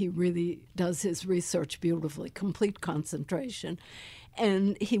papers. He really does his research beautifully, complete concentration.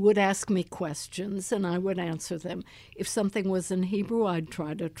 And he would ask me questions, and I would answer them. If something was in Hebrew, I'd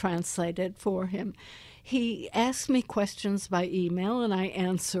try to translate it for him. he asked me questions by email, and I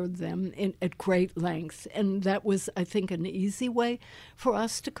answered them at great length. And that was, I think, an easy way for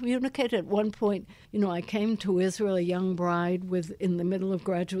us to communicate. At one point, I came to Israel, a young bride in the middle of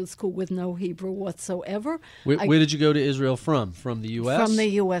graduate school with no Hebrew whatsoever. Where did you go to Israel from? From the U.S.? From the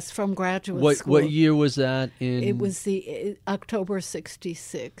U.S., from graduate school. What year was that in? It was the October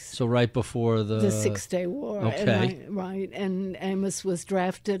 66. So right before the 6-Day War. Okay. Right. And Amos was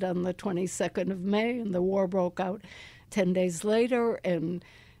drafted on the 22nd of May, and the war broke out 10 days later. And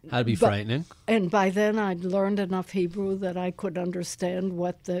That'd be frightening. And by then I'd learned enough Hebrew that I could understand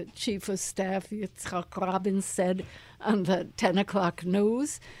what the chief of staff, Yitzhak Rabin, said on the 10 o'clock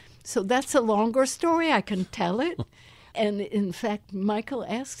news. So that's a longer story. I can tell it. And in fact, Michael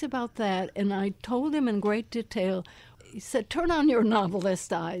asked about that, and I told him in great detail. He said, turn on your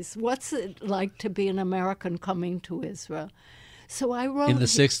novelist eyes. What's it like to be an American coming to Israel? So I wrote... In the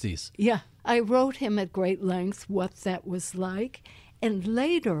 60s. Yeah. I wrote him at great length what that was like. And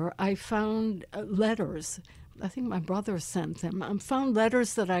later I found letters. I think my brother sent them. I found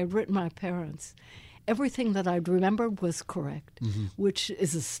letters that I'd written my parents. Everything that I'd remembered was correct, which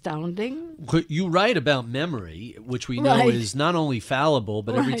is astounding. You write about memory, which we know is not only fallible,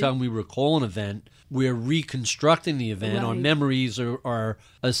 but every time we recall an event, we're reconstructing the event. Our memories are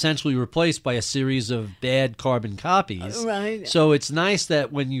essentially replaced by a series of bad carbon copies. Right. So it's nice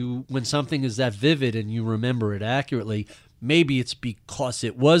that when something is that vivid and you remember it accurately, maybe it's because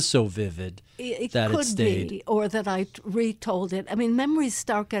it was so vivid that it stayed. Could be, or that I retold it. I mean, memories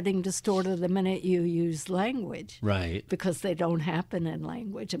start getting distorted the minute you use language. Right. Because they don't happen in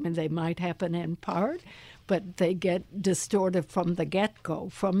language. I mean, they might happen in part, but they get distorted from the get-go,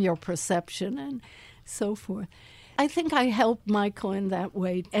 from your perception and so forth. I think I helped Michael in that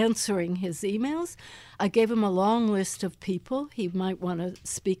way, answering his emails. I gave him a long list of people he might want to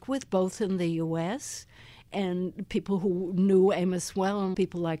speak with, both in the U.S. and people who knew Amos well, and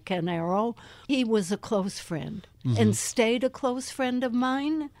people like Ken Arrow. He was a close friend and stayed a close friend of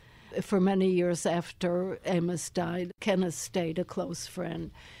mine for many years after Amos died. Kenneth stayed a close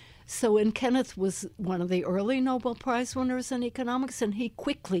friend. And Kenneth was one of the early Nobel Prize winners in economics, and he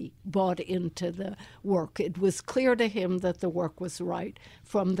quickly bought into the work. It was clear to him that the work was right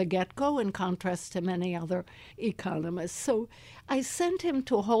from the get-go, in contrast to many other economists. So I sent him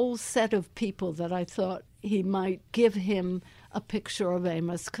to a whole set of people that I thought he might give him a picture of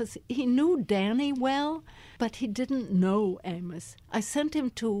Amos, because he knew Danny well, but he didn't know Amos. I sent him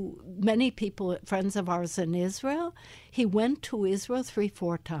to many people, friends of ours in Israel. He went to Israel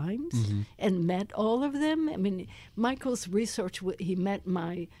 3-4 times and met all of them. I mean, Michael's research, he met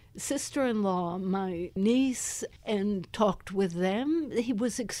my sister-in-law, my niece, and talked with them. He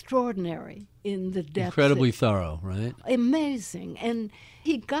was extraordinary in the depth. Incredibly thorough, right? Amazing. And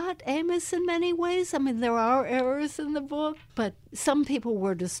he got Amos in many ways. I mean, there are errors in the book, but some people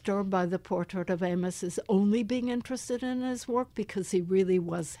were disturbed by the portrait of Amos as only being interested in his work, because he really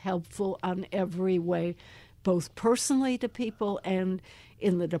was helpful on every way, both personally to people and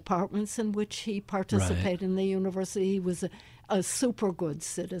in the departments in which he participated in the university. He was a super good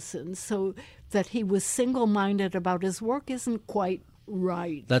citizen. So that he was single-minded about his work isn't quite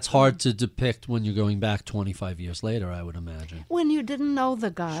right. That's hard to depict when you're going back 25 years later, I would imagine. When you didn't know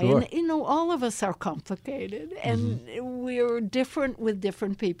the guy. Sure. And, all of us are complicated, and we're different with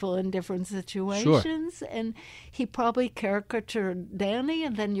different people in different situations. Sure. And he probably caricatured Danny,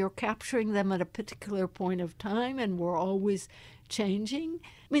 and then you're capturing them at a particular point of time, and we're always changing.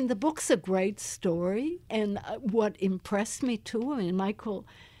 I mean, the book's a great story, and what impressed me too, I mean, Michael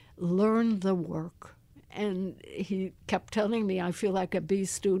learned the work. And he kept telling me, I feel like a B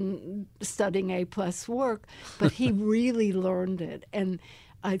student studying A+ work, but he really learned it. And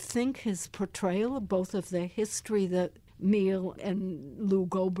I think his portrayal, both of the history that Meehl and Lou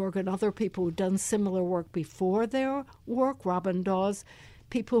Goldberg and other people who'd done similar work before their work, Robin Dawes,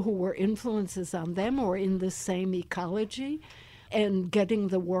 people who were influences on them or in the same ecology, and getting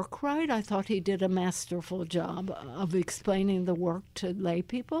the work right, I thought he did a masterful job of explaining the work to lay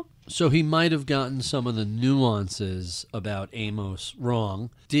people. So he might have gotten some of the nuances about Amos wrong.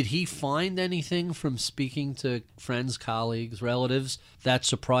 Did he find anything from speaking to friends, colleagues, relatives that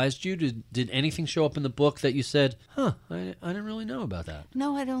surprised you? Did anything show up in the book that you said, I didn't really know about that?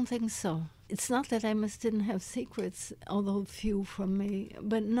 No, I don't think so. It's not that Amos didn't have secrets, although few from me.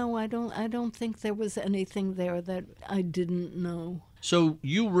 But no, I don't think there was anything there that I didn't know. So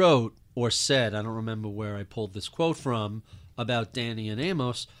you wrote or said, I don't remember where I pulled this quote from, about Danny and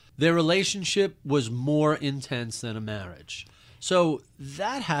Amos, their relationship was more intense than a marriage. So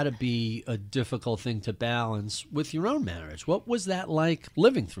that had to be a difficult thing to balance with your own marriage. What was that like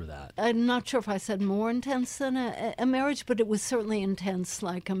living through that? I'm not sure if I said more intense than a marriage, but it was certainly intense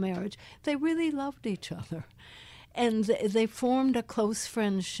like a marriage. They really loved each other. And they formed a close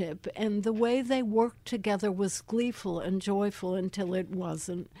friendship. And the way they worked together was gleeful and joyful until it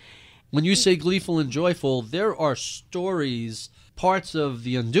wasn't. When you say gleeful and joyful, there are stories, parts of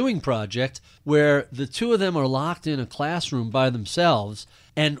the Undoing Project, where the two of them are locked in a classroom by themselves,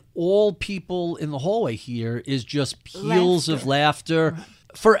 and all people in the hallway hear is just peals of laughter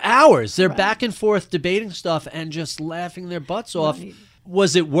for hours. They're back and forth debating stuff and just laughing their butts off. Right.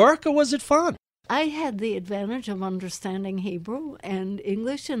 Was it work or was it fun? I had the advantage of understanding Hebrew and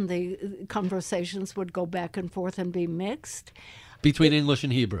English, and the conversations would go back and forth and be mixed. Between English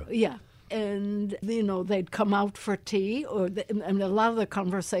and Hebrew? Yeah. And, they'd come out for tea, and a lot of the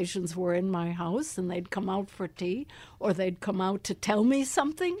conversations were in my house, and they'd come out for tea, or they'd come out to tell me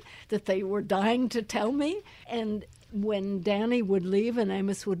something that they were dying to tell me. And when Danny would leave and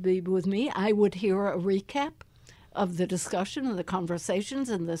Amos would be with me, I would hear a recap of the discussion and the conversations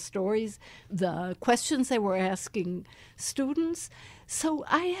and the stories, the questions they were asking students. So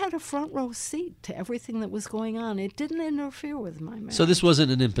I had a front row seat to everything that was going on. It didn't interfere with my marriage. So this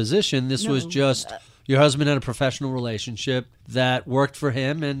wasn't an imposition. This was just your husband had a professional relationship that worked for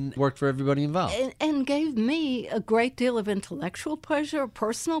him and worked for everybody involved. And gave me a great deal of intellectual pleasure,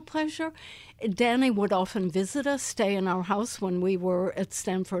 personal pleasure. Danny would often visit us, stay in our house when we were at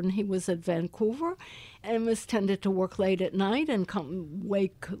Stanford and he was at Vancouver. Amos tended to work late at night and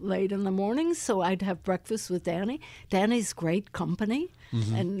wake late in the morning, so I'd have breakfast with Danny. Danny's great company,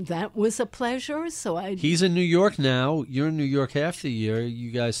 and that was a pleasure. He's in New York now. You're in New York half the year. You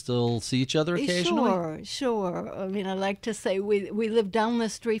guys still see each other occasionally? Sure. I mean, I like to say we live down the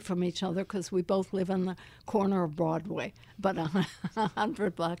street from each other because we both live on the corner of Broadway, but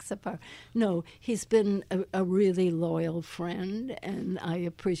 100 blocks apart. No, he's been a really loyal friend, and I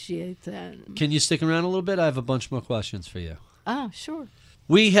appreciate that. Can you stick around a little bit? I have a bunch more questions for you. Sure.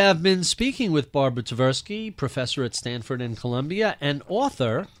 We have been speaking with Barbara Tversky, professor at Stanford and Columbia, and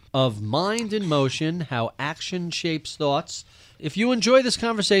author of Mind in Motion, How Action Shapes Thoughts. If you enjoy this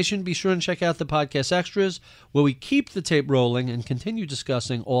conversation, be sure and check out the podcast extras, where we keep the tape rolling and continue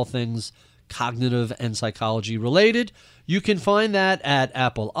discussing all things cognitive and psychology related. You can find that at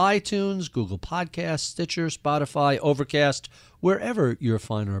Apple iTunes, Google Podcasts, Stitcher, Spotify, Overcast, wherever your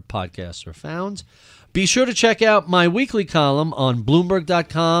finer podcasts are found. Be sure to check out my weekly column on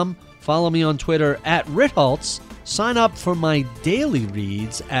Bloomberg.com. Follow me on Twitter at Ritholtz. Sign up for my daily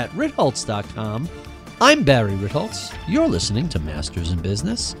reads at Ritholtz.com. I'm Barry Ritholtz. You're listening to Masters in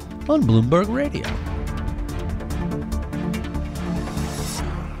Business on Bloomberg Radio.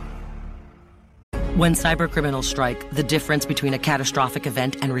 When cybercriminals strike, the difference between a catastrophic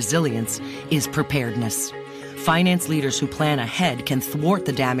event and resilience is preparedness. Finance leaders who plan ahead can thwart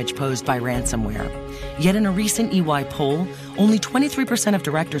the damage posed by ransomware. Yet in a recent EY poll, only 23% of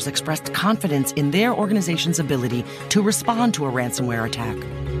directors expressed confidence in their organization's ability to respond to a ransomware attack.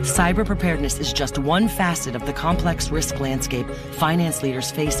 Cyber preparedness is just one facet of the complex risk landscape finance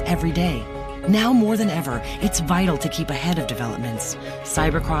leaders face every day. Now more than ever, it's vital to keep ahead of developments.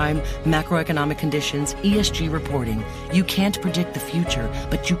 Cybercrime, macroeconomic conditions, ESG reporting. You can't predict the future,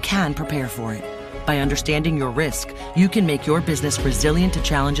 but you can prepare for it. By understanding your risk, you can make your business resilient to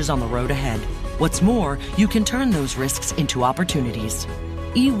challenges on the road ahead. What's more, you can turn those risks into opportunities.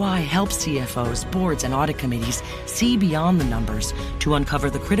 EY helps CFOs, boards, and audit committees see beyond the numbers to uncover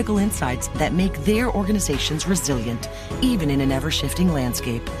the critical insights that make their organizations resilient, even in an ever-shifting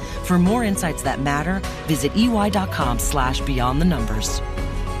landscape. For more insights that matter, visit ey.com/beyond the numbers.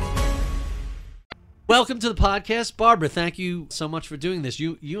 Welcome to the podcast. Barbara, thank you so much for doing this.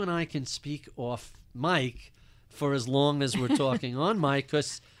 You and I can speak off mic for as long as we're talking on mic,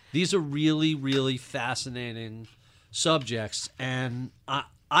 because these are really, really fascinating subjects. And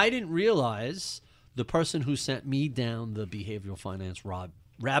I didn't realize the person who sent me down the behavioral finance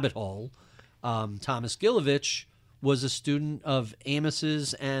rabbit hole, Thomas Gilovich, was a student of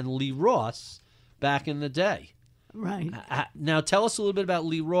Amos's and Lee Ross back in the day. Right. Now, tell us a little bit about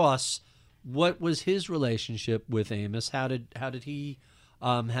Lee Ross. What was his relationship with Amos? How did he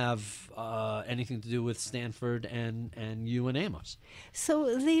have anything to do with Stanford and you and Amos? So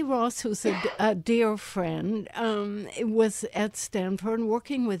Lee Ross, who's a dear friend, was at Stanford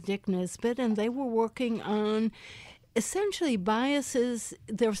working with Dick Nisbett, and they were working on essentially biases.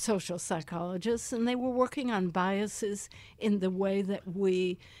 They're social psychologists, and they were working on biases in the way that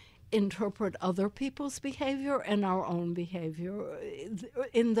we interpret other people's behavior and our own behavior.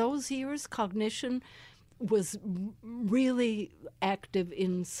 In those years, cognition was really active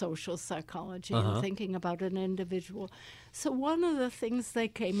in social psychology and thinking about an individual. So one of the things they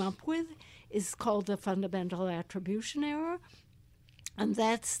came up with is called the fundamental attribution error. And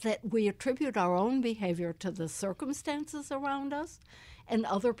that's that we attribute our own behavior to the circumstances around us and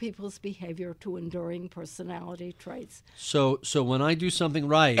other people's behavior to enduring personality traits. So when I do something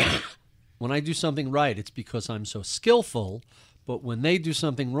right, it's because I'm so skillful. But when they do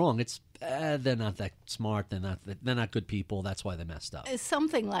something wrong, it's they're not that smart. They're not good people. That's why they messed up.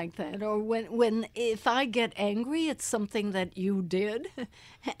 Something like that. Or when if I get angry, it's something that you did.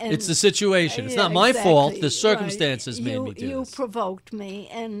 And it's the situation. It's not my fault. The circumstances made me do You this. provoked me,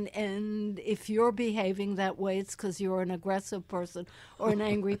 and if you're behaving that way, it's because you're an aggressive person, or an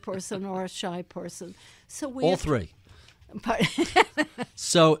angry person, or a shy person. So we all three.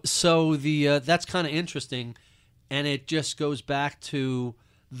 So the that's kind of interesting. And it just goes back to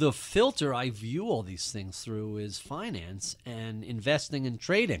the filter I view all these things through is finance and investing and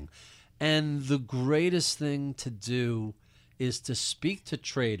trading. And the greatest thing to do is to speak to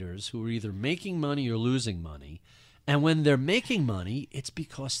traders who are either making money or losing money. And when they're making money, it's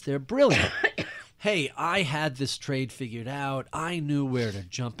because they're brilliant. Hey, I had this trade figured out. I knew where to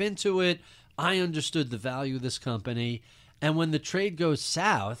jump into it. I understood the value of this company. And when the trade goes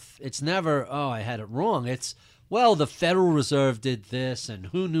south, it's never, oh, I had it wrong. It's, well, the Federal Reserve did this, and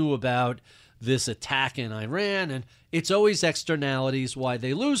who knew about this attack in Iran? And it's always externalities why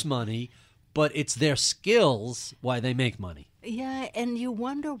they lose money, but it's their skills why they make money. Yeah, and you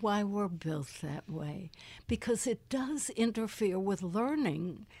wonder why we're built that way, because it does interfere with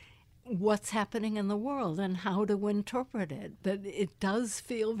learning what's happening in the world and how to interpret it. But it does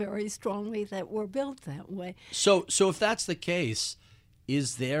feel very strongly that we're built that way. So if that's the case,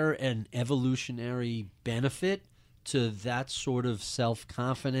 is there an evolutionary benefit to that sort of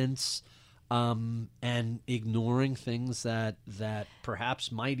self-confidence and ignoring things that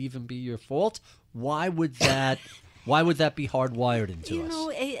perhaps might even be your fault? Why would that be hardwired into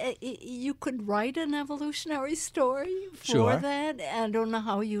us? You could write an evolutionary story for Sure. that. I don't know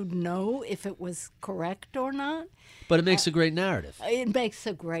how you'd know if it was correct or not. But it makes a great narrative. It makes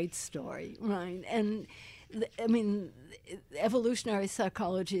a great story, right? And evolutionary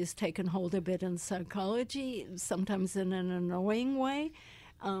psychology has taken hold a bit in psychology, sometimes in an annoying way,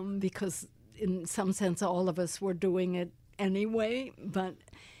 because in some sense all of us were doing it anyway. But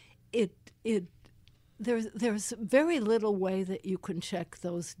there's very little way that you can check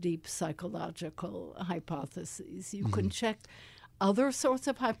those deep psychological hypotheses. You can check other sorts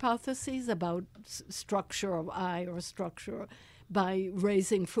of hypotheses about structure of eye or structure by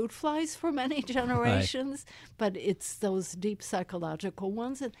raising fruit flies for many generations, but it's those deep psychological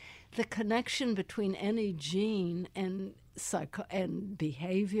ones. And the connection between any gene and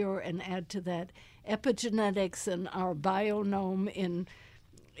behavior, and add to that epigenetics and our bionome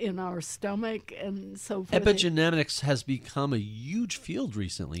in our stomach and so forth. Epigenetics has become a huge field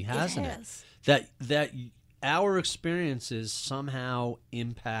recently, hasn't it? That our experiences somehow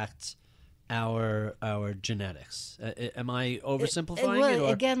impact our genetics. Am I oversimplifing it?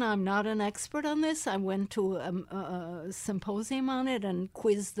 Or? Again, I'm not an expert on this. I went to a symposium on it and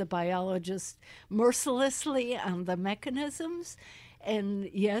quizzed the biologists mercilessly on the mechanisms. And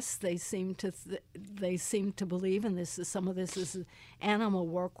yes, they seem to believe, and some of this is animal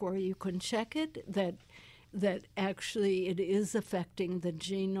work where you can check it, that actually it is affecting the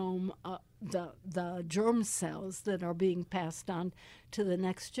genome, the germ cells that are being passed on to the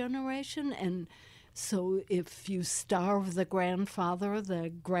next generation. And so if you starve the grandfather, the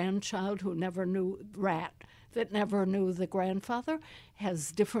grandchild who never knew that never knew the grandfather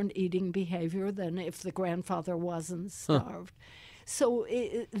has different eating behavior than if the grandfather wasn't starved. So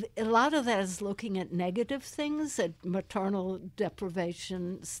a lot of that is looking at negative things, at maternal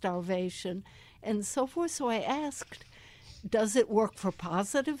deprivation, starvation, and so forth. So I asked, does it work for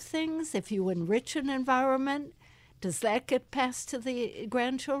positive things? If you enrich an environment, does that get passed to the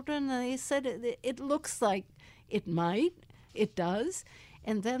grandchildren? And they said it looks like it might. It does.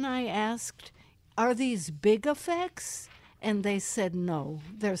 And then I asked, are these big effects? And they said no,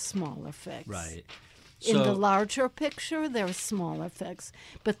 they're small effects. Right. In the larger picture, they're small effects,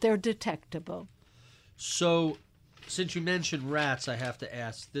 but they're detectable. So, since you mentioned rats, I have to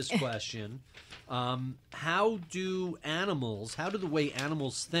ask this question. How do the way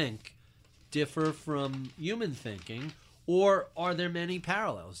animals think differ from human thinking, or are there many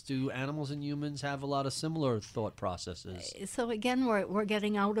parallels? Do animals and humans have a lot of similar thought processes? So again, we're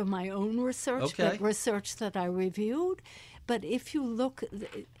getting out of my own research, but research that I reviewed. But if you look,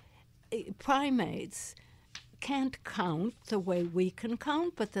 primates can't count the way we can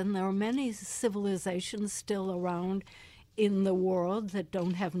count, but then there are many civilizations still around in the world that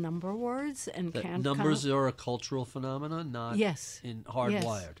don't have number words and That can't numbers count. are a cultural phenomenon, not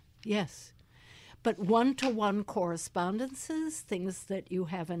hardwired. Yes. But one-to-one correspondences, things that you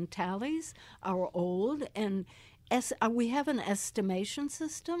have in tallies, are old, and we have an estimation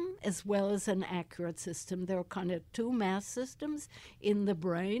system as well as an accurate system. There are kind of two math systems in the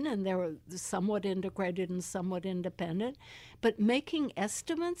brain, and they're somewhat integrated and somewhat independent. But making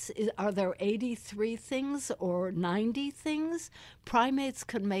estimates, are there 83 things or 90 things? Primates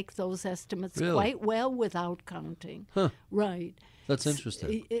can make those estimates Really? quite well without counting. Huh. Right. That's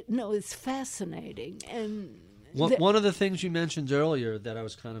interesting. It's fascinating. And One of the things you mentioned earlier that I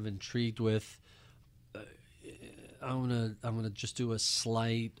was kind of intrigued with, I'm gonna just do a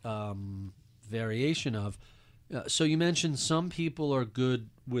slight variation of. So you mentioned some people are good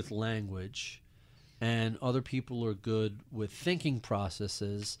with language, and other people are good with thinking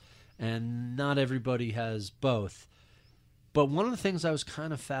processes, and not everybody has both. But one of the things I was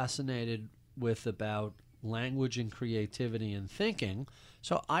kind of fascinated with about language and creativity and thinking,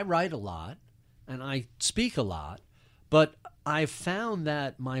 so I write a lot and I speak a lot, but I found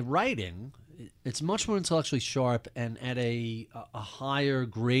that my writing, it's much more intellectually sharp and at a higher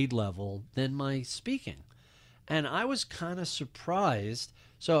grade level than my speaking. And I was kind of surprised.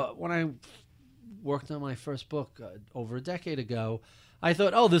 So when I worked on my first book over a decade ago, I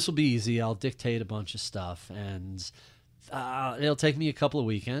thought, oh, this will be easy. I'll dictate a bunch of stuff, and it'll take me a couple of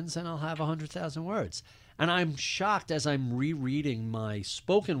weekends, and I'll have 100,000 words. And I'm shocked as I'm rereading my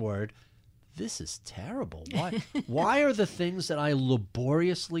spoken word. This is terrible. Why are the things that I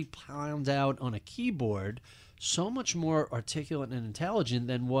laboriously pound out on a keyboard so much more articulate and intelligent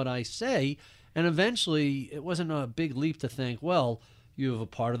than what I say? And eventually, it wasn't a big leap to think, well, you have a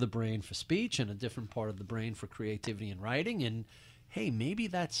part of the brain for speech and a different part of the brain for creativity and writing. And, hey, maybe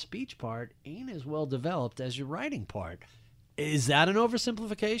that speech part ain't as well developed as your writing part. Is that an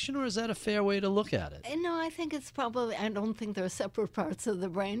oversimplification, or is that a fair way to look at it? No, I think it's probably, I don't think there are separate parts of the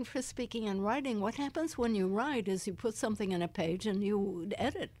brain for speaking and writing. What happens when you write is you put something in a page and you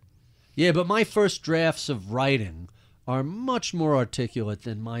edit. Yeah, but my first drafts of writing are much more articulate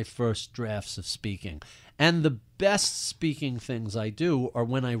than my first drafts of speaking. And the best speaking things I do are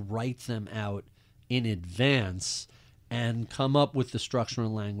when I write them out in advance and come up with the structure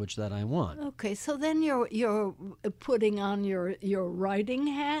and language that I want. Okay, so then you're putting on your writing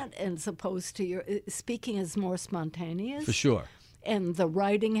hat, as opposed to your speaking is more spontaneous. For sure. And the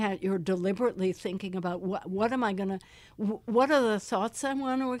writing hat, you're deliberately thinking about what am I gonna, what are the thoughts I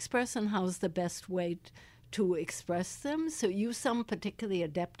want to express, and how's the best way to express them. So you sound particularly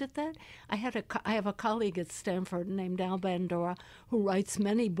adept at that. I have a colleague at Stanford named Al Bandura who writes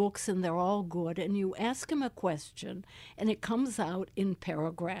many books, and they're all good. And you ask him a question, and it comes out in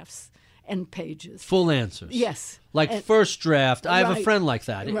paragraphs and pages. Full answers. Yes. Like first draft. I have a Right. friend like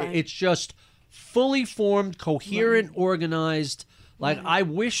that. Right. It's just fully formed, coherent, Right. organized. Like, I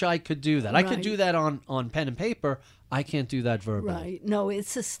wish I could do that. I could Right. do that on pen and paper. I can't do that verbally. Right. No,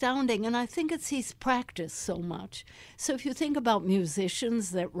 it's astounding. And I think he's practiced so much. So if you think about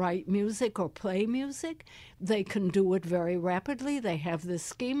musicians that write music or play music, they can do it very rapidly. They have the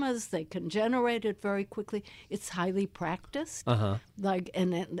schemas. They can generate it very quickly. It's highly practiced. Like,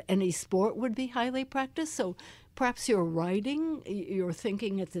 and any sport would be highly practiced. So perhaps you're writing, you're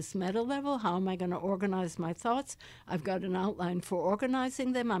thinking at this meta level, how am I going to organize my thoughts? I've got an outline for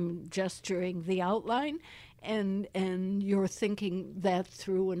organizing them. I'm gesturing the outline. And you're thinking that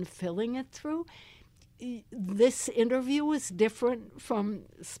through and filling it through. This interview is different from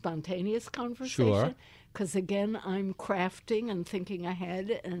spontaneous conversation because, again, I'm crafting and thinking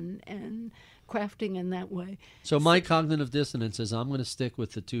ahead and crafting in that way. So my cognitive dissonance is I'm going to stick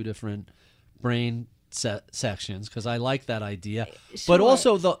with the two different brain sections because I like that idea. Sure. But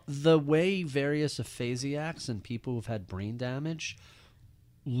also the way various aphasiacs and people who've had brain damage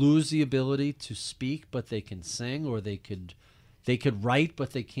lose the ability to speak, but they can sing, or they could write,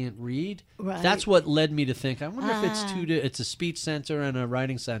 but they can't read. Right. That's what led me to think, I wonder if it's a speech center and a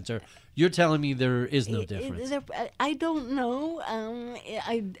writing center. You're telling me there is no difference. I don't know.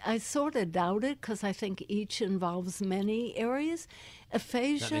 I sort of doubt it because I think each involves many areas.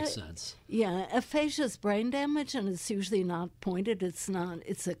 Aphasia. That makes sense. Yeah, aphasia is brain damage, and it's usually not pointed. It's not.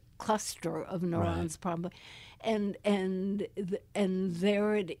 It's a cluster of neurons, probably, and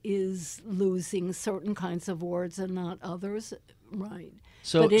there it is, losing certain kinds of words and not others. Right.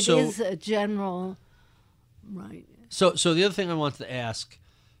 But it is a general. Right. So the other thing I wanted to ask,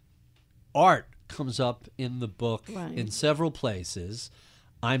 art comes up in the book in several places.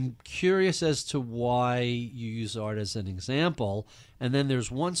 I'm curious as to why you use art as an example. And then there's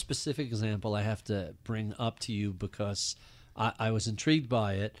one specific example I have to bring up to you because I was intrigued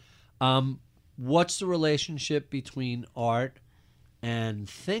by it. What's the relationship between art and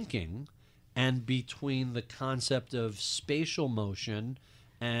thinking, and between the concept of spatial motion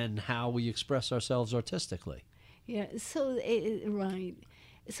and how we express ourselves artistically? Yeah, so, right.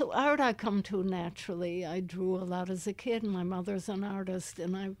 So art I come to naturally. I drew a lot as a kid, and my mother's an artist,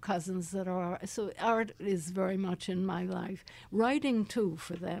 and I have cousins that are. So art is very much in my life. Writing, too,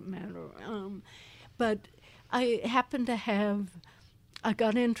 for that matter. But I happen to have... I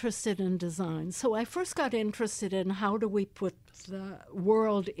got interested in design. So I first got interested in how do we put the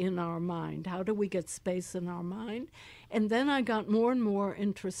world in our mind? How do we get space in our mind? And then I got more and more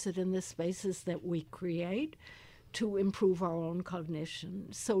interested in the spaces that we create to improve our own cognition.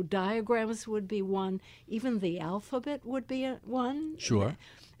 So diagrams would be one. Even the alphabet would be one. Sure.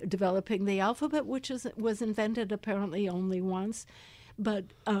 Developing the alphabet, which was invented apparently only once. But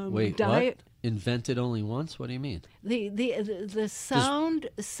Wait, what? Invented only once? What do you mean? The sound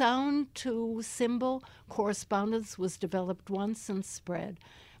to symbol correspondence was developed once and spread.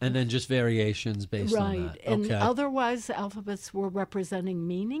 And then just variations based on that. Right. And otherwise, alphabets were representing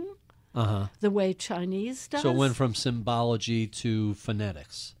meaning. The way Chinese does. So it went from symbology to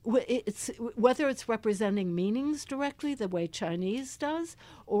phonetics. Whether it's representing meanings directly, the way Chinese does,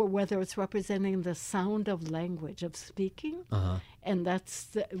 or whether it's representing the sound of language, of speaking. And that's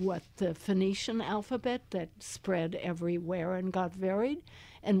the Phoenician alphabet that spread everywhere and got varied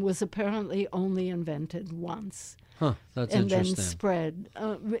and was apparently only invented once. That's and interesting. And then spread.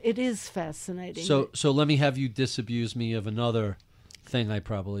 It is fascinating. So let me have you disabuse me of another thing I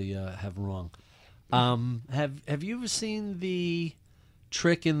probably have wrong. Have you ever seen the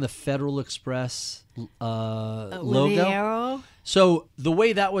trick in the Federal Express logo? With the arrow? So the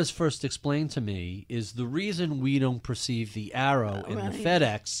way that was first explained to me is the reason we don't perceive the arrow in the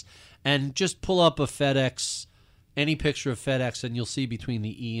FedEx, and just pull up a FedEx, any picture of FedEx, and you'll see between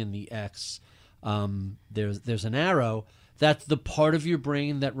the E and the X, there's an arrow. That's the part of your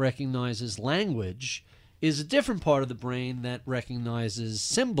brain that recognizes language is a different part of the brain that recognizes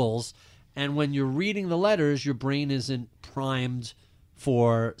symbols. And when you're reading the letters, your brain isn't primed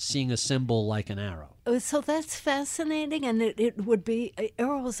for seeing a symbol like an arrow. So that's fascinating, and it would be,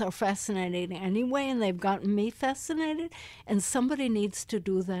 arrows are fascinating anyway, and they've gotten me fascinated, and somebody needs to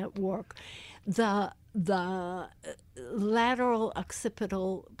do that work. The lateral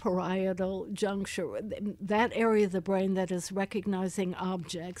occipital parietal juncture, that area of the brain that is recognizing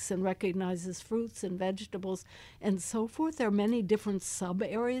objects and recognizes fruits and vegetables and so forth. There are many different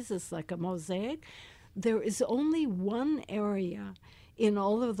sub-areas. It's like a mosaic. There is only one area in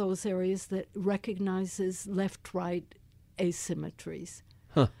all of those areas that recognizes left-right asymmetries.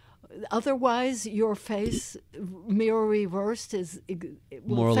 Otherwise, your face, mirror reversed,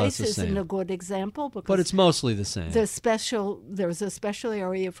 more or less the face same. isn't a good example because but it's mostly the same. There's a special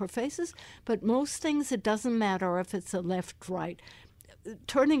area for faces, but most things it doesn't matter if it's a left-right.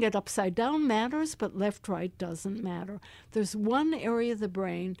 Turning it upside down matters, but left-right doesn't matter. There's one area of the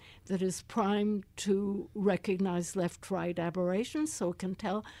brain that is primed to recognize left-right aberrations, so it can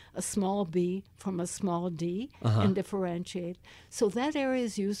tell a small b from a small d and differentiate. So that area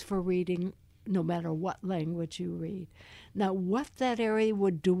is used for reading no matter what language you read. Now, what that area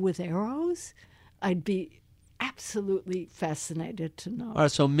would do with arrows, I'd be absolutely fascinated to know. All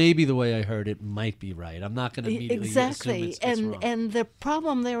right, so maybe the way I heard it might be right. I'm not going to immediately assume it's wrong. And the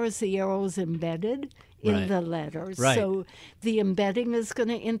problem there is the arrow's embedded in the letters. Right. So the embedding is going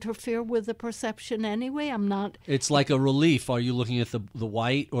to interfere with the perception anyway. I'm not... It's like a relief. Are you looking at the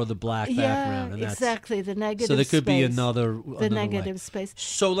white or the black background? And exactly, the negative space. So there could be another negative way. Space.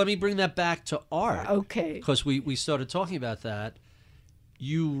 So let me bring that back to art. Okay. Because we started talking about that.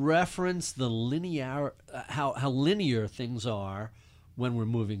 You reference the linear, how linear things are when we're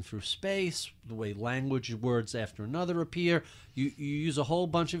moving through space, the way language words after another appear. You use a whole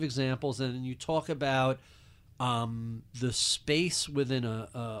bunch of examples, and then you talk about the space within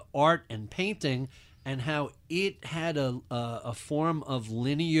a art and painting and how it had a form of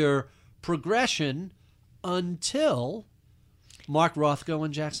linear progression until Mark Rothko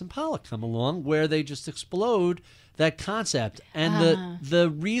and Jackson Pollock come along, where they just explode that concept. And the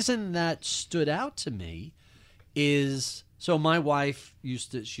reason that stood out to me is, so my wife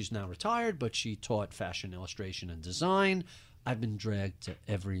she's now retired, but she taught fashion illustration and design. I've been dragged to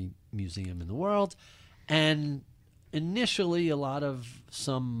every museum in the world. And initially, a lot of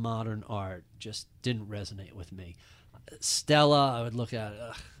some modern art just didn't resonate with me. Stella, I would look at,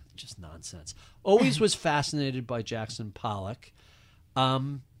 just nonsense. Always was fascinated by Jackson Pollock.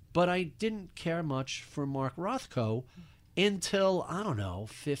 But I didn't care much for Mark Rothko until, I don't know,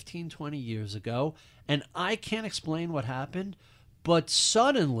 15, 20 years ago. And I can't explain what happened, but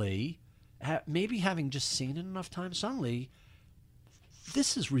suddenly, maybe having just seen it enough times, suddenly,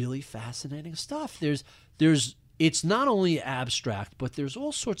 this is really fascinating stuff. It's not only abstract, but there's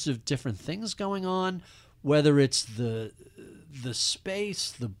all sorts of different things going on, whether it's the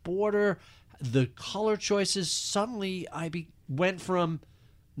space, the border, the color choices. Suddenly, I went from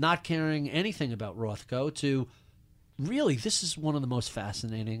not caring anything about Rothko to really, this is one of the most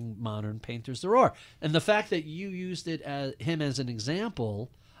fascinating modern painters there are. And the fact that you used him as an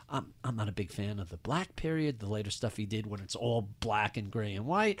example, I'm not a big fan of the black period, the later stuff he did when it's all black and gray and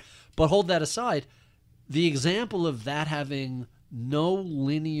white. But hold that aside, the example of that having no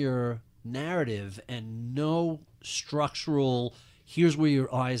linear narrative and no structural, here's where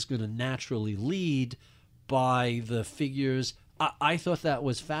your eye is going to naturally lead by the figures. I thought that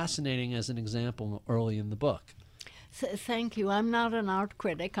was fascinating as an example early in the book. Thank you. I'm not an art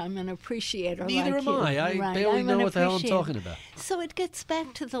critic. I'm an appreciator. Neither like am you. I. I barely know what the hell I'm talking about. So it gets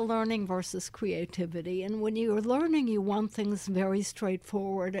back to the learning versus creativity. And when you're learning, you want things very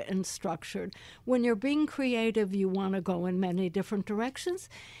straightforward and structured. When you're being creative, you want to go in many different directions.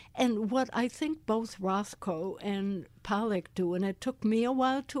 And what I think both Rothko and Pollock do, and it took me a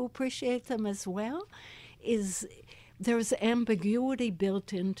while to appreciate them as well, is there's ambiguity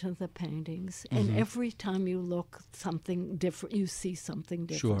built into the paintings, and every time you look something different, you see something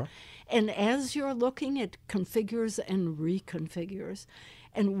different. Sure. And as you're looking, it configures and reconfigures.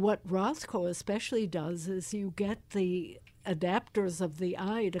 And what Rothko especially does is you get the adapters of the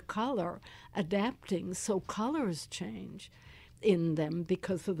eye to color adapting, so colors change in them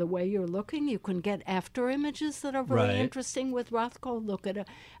because of the way you're looking. You can get after images that are very interesting with Rothko. Look at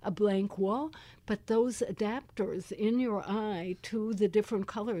a blank wall. But those adapters in your eye to the different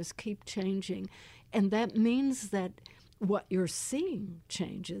colors keep changing. And that means that what you're seeing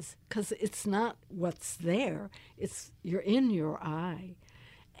changes because it's not what's there. It's you're in your eye.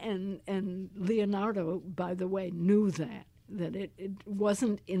 And Leonardo, by the way, knew that it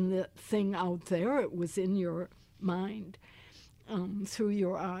wasn't in the thing out there. It was in your mind. Through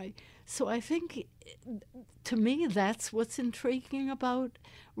your eye. So I think, to me, that's what's intriguing about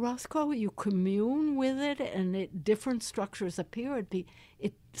Rothko. You commune with it, and different structures appear.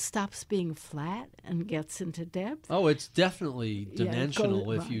 It stops being flat and gets into depth. Oh, it's definitely dimensional.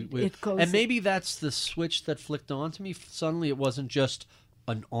 And maybe that's the switch that flicked on to me. Suddenly it wasn't just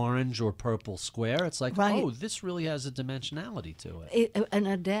an orange or purple square. It's like, oh, this really has a dimensionally to it. And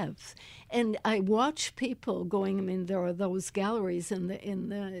a depth. And I watch people going, I mean, there are those galleries in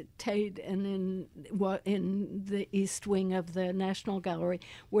the Tate and in the East Wing of the National Gallery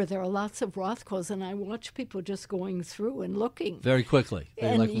where there are lots of Rothkos, and I watch people just going through and looking. Very quickly.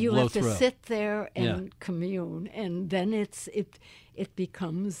 And you have to sit there and commune, and then it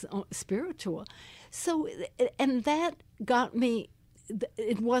becomes spiritual. So, and that got me.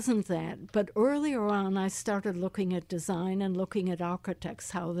 It wasn't that, but earlier on I started looking at design and looking at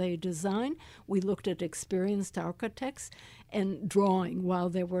architects, how they design. We looked at experienced architects and drawing while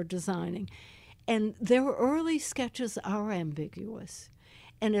they were designing. And their early sketches are ambiguous,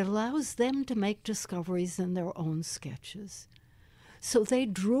 and it allows them to make discoveries in their own sketches. So they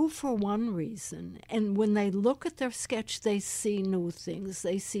drew for one reason, and when they look at their sketch, they see new things.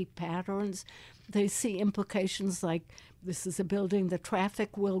 They see patterns. They see implications like this is a building, the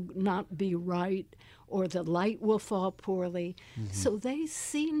traffic will not be right, or the light will fall poorly. Mm-hmm. So they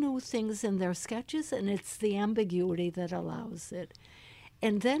see new things in their sketches, and it's the ambiguity that allows it.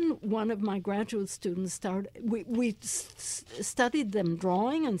 And then one of my graduate students we studied them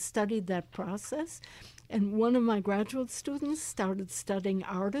drawing and studied that process. And one of my graduate students started studying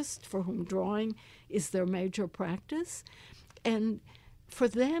artists for whom drawing is their major practice. And for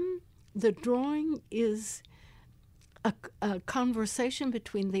them, the drawing is a conversation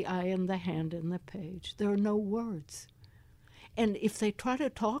between the eye and the hand in the page. There are no words. And if they try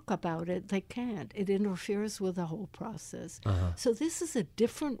to talk about it, they can't. It interferes with the whole process. Uh-huh. So this is a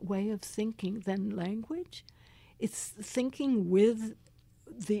different way of thinking than language. It's thinking with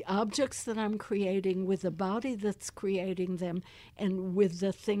the objects that I'm creating, with the body that's creating them, and with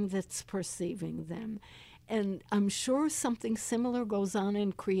the thing that's perceiving them. And I'm sure something similar goes on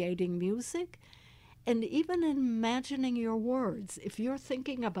in creating music. And even in imagining your words, if you're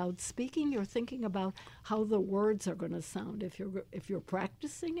thinking about speaking, you're thinking about how the words are going to sound if you're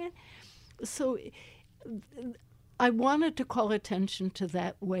practicing it. So I wanted to call attention to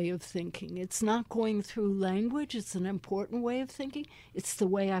that way of thinking. It's not going through language. It's an important way of thinking. It's the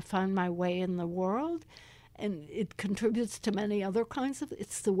way I find my way in the world. and it contributes to many other kinds of.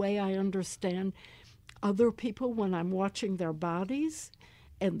 It's the way I understand other people when I'm watching their bodies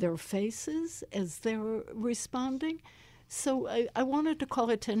and their faces as they're responding. So I wanted to call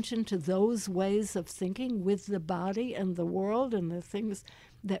attention to those ways of thinking with the body and the world and the things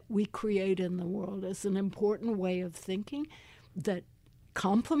that we create in the world as an important way of thinking that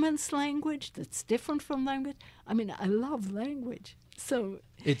complements language, that's different from language. I mean, I love language. So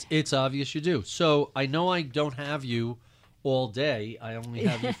it's obvious you do. So I know I don't have you all day. I only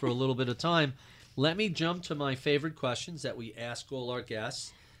have you for a little bit of time. Let me jump to my favorite questions that we ask all our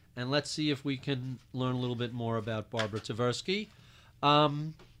guests, and let's see if we can learn a little bit more about Barbara Tversky.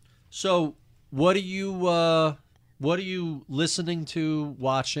 So what are you listening to,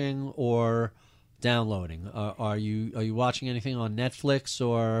 watching, or downloading? Are you watching anything on Netflix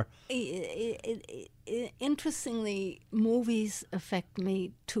or? Interestingly, movies affect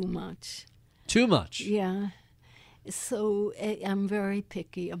me too much. Too much? Yeah. So I'm very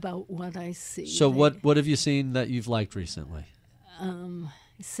picky about what I see. So what have you seen that you've liked recently?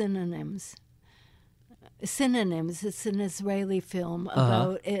 Synonyms. Synonyms. It's an Israeli film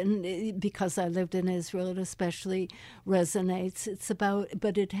about, and because I lived in Israel, it especially resonates. It's about,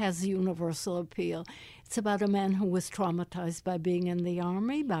 but it has universal appeal. It's about a man who was traumatized by being in the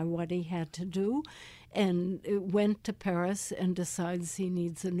army, by what he had to do, and went to Paris and decides he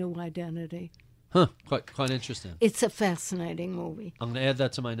needs a new identity. Huh, quite interesting. It's a fascinating movie. I'm going to add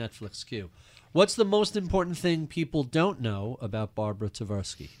that to my Netflix queue. What's the most important thing people don't know about Barbara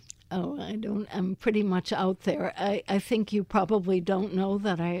Tversky? Oh, I'm pretty much out there. I think you probably don't know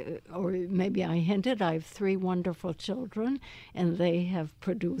that or maybe I hinted, I have 3 wonderful children, and they have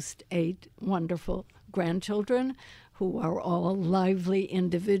produced 8 wonderful grandchildren who are all lively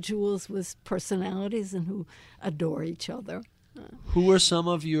individuals with personalities and who adore each other. Who were some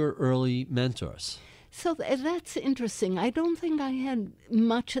of your early mentors? So that's interesting. I don't think I had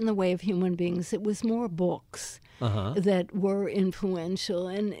much in the way of human beings. It was more books that were influential.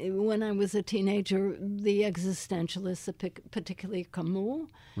 And when I was a teenager, the existentialists, particularly Camus,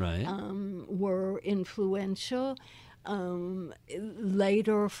 right, were influential.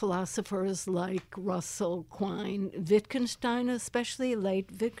 Later philosophers like Russell, Quine, Wittgenstein, especially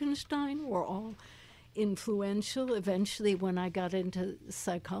late Wittgenstein, were all influential. Eventually, when I got into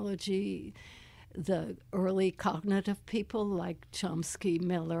psychology, the early cognitive people like Chomsky,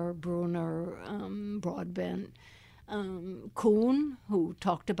 Miller, Brunner, Broadbent, Kuhn, who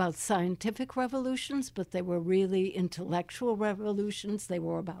talked about scientific revolutions, but they were really intellectual revolutions. They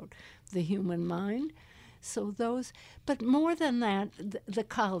were about the human mind. So those, but more than that, the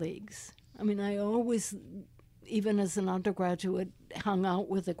colleagues. I mean, I always, even as an undergraduate, hung out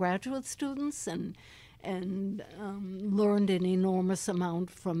with the graduate students and learned an enormous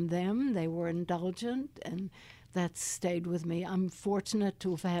amount from them. They were indulgent, and that stayed with me. I'm fortunate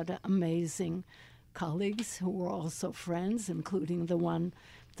to have had amazing colleagues who were also friends, including the one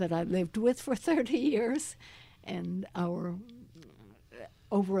that I lived with for 30 years, and our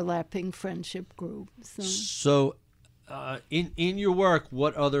overlapping friendship group. So in your work,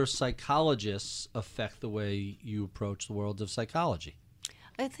 what other psychologists affect the way you approach the world of psychology?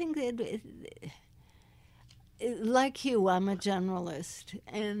 I think that like you, I'm a generalist,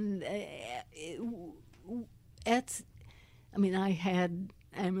 and I had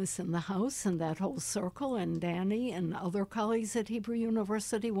Amos in the house and that whole circle, and Danny and other colleagues at Hebrew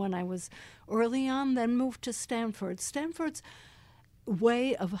University when I was early on, then moved to Stanford. Stanford's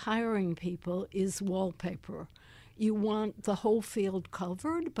way of hiring people is wallpaper. You want the whole field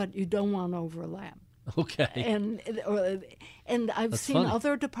covered, but you don't want overlap. Okay. And I've That's seen funny.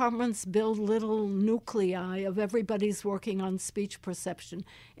 other departments build little nuclei of everybody's working on speech perception,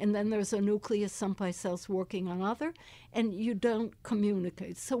 and then there's a nucleus someplace else working on other, and you don't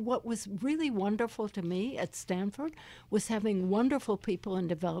communicate. So what was really wonderful to me at Stanford was having wonderful people in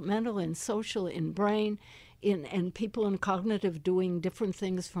developmental, in social, in brain, and people in cognitive doing different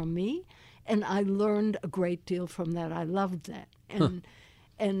things from me, and I learned a great deal from that. I loved that.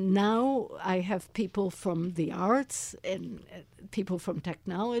 And now I have people from the arts and people from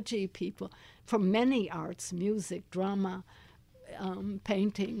technology, people from many arts, music, drama,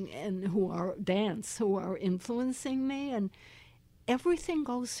 painting, and dance, who are influencing me. And everything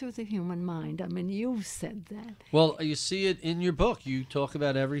goes through the human mind. I mean, you've said that. Well, you see it in your book. You talk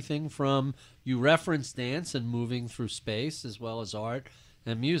about everything from, you reference dance and moving through space as well as art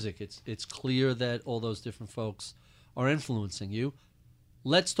and music. It's clear that all those different folks are influencing you.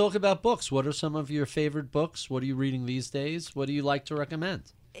 Let's talk about books. What are some of your favorite books? What are you reading these days? What do you like to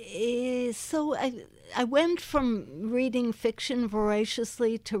recommend? So I went from reading fiction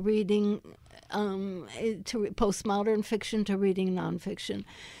voraciously to reading to postmodern fiction to reading nonfiction.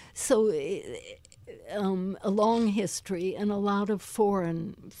 So a long history and a lot of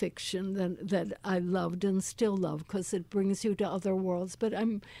foreign fiction that I loved and still love because it brings you to other worlds. But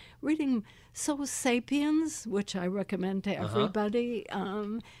I'm reading Sapiens, which I recommend to everybody.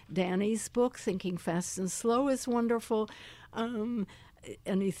 Danny's book, Thinking Fast and Slow, is wonderful.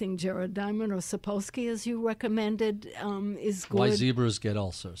 Anything Jared Diamond or Sapolsky, as you recommended, is good. Why Zebras Get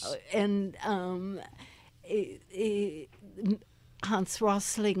Ulcers. And Hans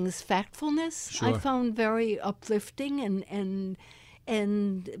Rosling's Factfulness, Sure. I found very uplifting, and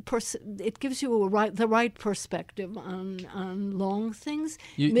it gives you the right perspective on long things.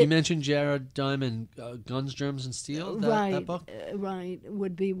 You mentioned Jared Diamond, Guns, Germs, and Steel. That book. Right,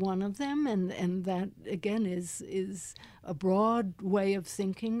 would be one of them, and that again is a broad way of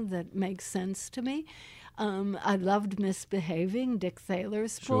thinking that makes sense to me. I loved Misbehaving. Dick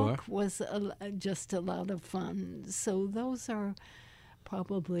Thaler's book was just a lot of fun. So those are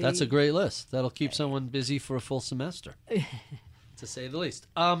probably... That's a great list. That'll keep someone busy for a full semester, to say the least.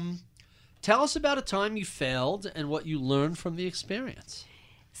 Tell us about a time you failed and what you learned from the experience.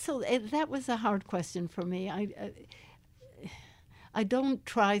 So that was a hard question for me. I don't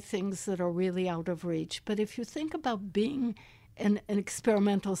try things that are really out of reach, but if you think about being an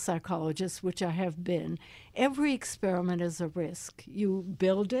experimental psychologist, which I have been, every experiment is a risk. You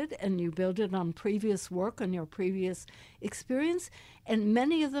build it, and you build it on previous work, on your previous experience, and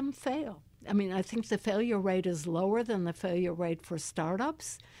many of them fail. I mean, I think the failure rate is lower than the failure rate for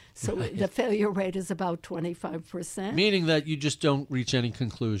startups. So the failure rate is about 25%. Meaning that you just don't reach any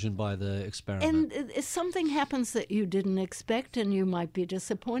conclusion by the experiment. And something happens that you didn't expect and you might be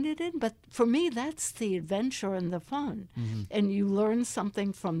disappointed in. But for me, that's the adventure and the fun. Mm-hmm. And you learn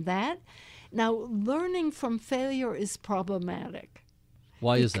something from that. Now, learning from failure is problematic.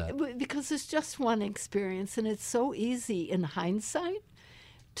 Why is that? Because it's just one experience, and it's so easy in hindsight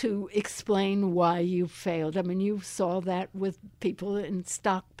to explain why you failed. I mean, you saw that with people in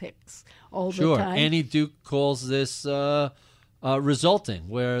stock picks all the time. Sure. Annie Duke calls this resulting,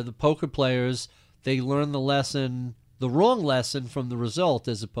 where the poker players, they learn the wrong lesson from the result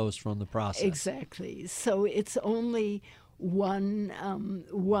as opposed from the process. Exactly. So it's only one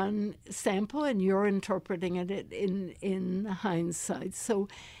sample, and you're interpreting it in hindsight. So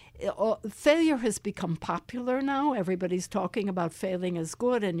failure has become popular now. Everybody's talking about failing is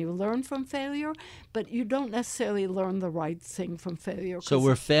good, and you learn from failure, but you don't necessarily learn the right thing from failure. So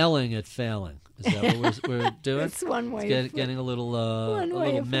we're failing at failing. Is that what we're doing? That's one way. It's getting a little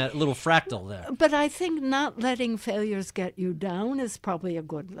fractal there. But I think not letting failures get you down is probably a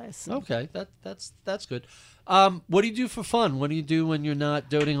good lesson. Okay, that's good. What do you do for fun? What do you do when you're not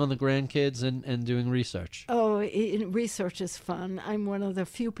doting on the grandkids and doing research? Oh, research is fun. I'm one of the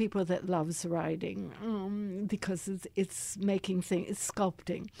few people that loves writing because it's making things, it's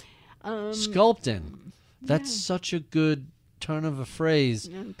sculpting. Sculpting. That's such a good turn of a phrase.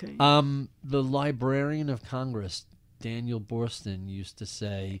 Okay. The Librarian of Congress, Daniel Boorstin, used to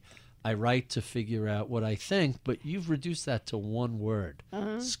say, I write to figure out what I think, but you've reduced that to one word,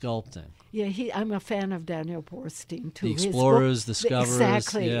 sculpting. Yeah, I'm a fan of Daniel Boorstin, too. The Explorers, the Discoverers.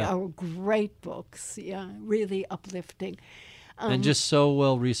 Exactly, yeah. Are great books, yeah, really uplifting. And just so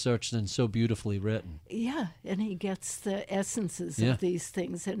well researched and so beautifully written. Yeah, and he gets the essences of these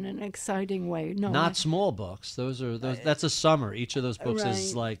things in an exciting way. Not small books. That's a summer. Each of those books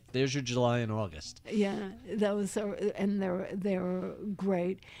is like, there's your July and August. Yeah, those are, and they're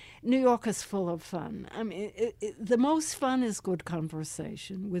great. New York is full of fun. I mean, the most fun is good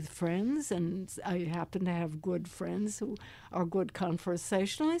conversation with friends, and I happen to have good friends who are good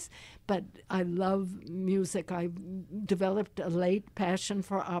conversationalists, but I love music. I developed a late passion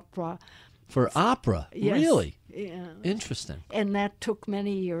for opera. For opera? Yes. Really? Yeah. Interesting. And that took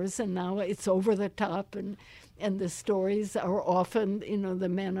many years, and now it's over the top, and the stories are often, the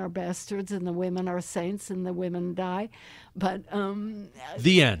men are bastards and the women are saints and the women die. But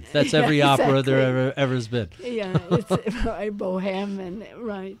the end. That's every opera there ever has been. Yeah, it's right, Bohème,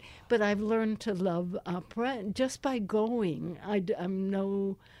 right. But I've learned to love opera just by going. I'm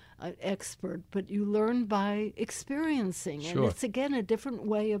no expert, but you learn by experiencing. Sure. And it's, again, a different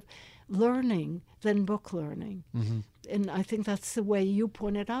way of learning than book learning. Mm-hmm. And I think that's the way you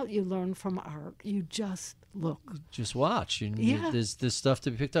pointed out. You learn from art. You just look. Just watch. There's stuff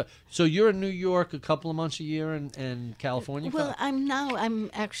to be picked up. So you're in New York a couple of months a year and California? Well, I'm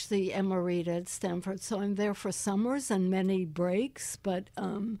actually emerita at Stanford, so I'm there for summers and many breaks, but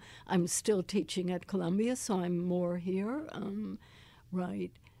I'm still teaching at Columbia, so I'm more here.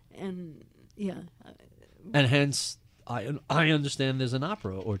 Right. And, yeah. And hence, I understand there's an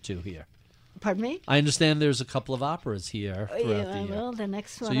opera or two here. Pardon me? I understand there's a couple of operas here throughout the year. Well, the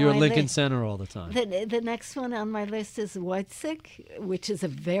next one. So you're at Lincoln Center all the time. The next one on my list is Wojciech, which is a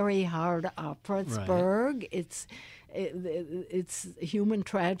very hard opera. It's Right. Berg. It's human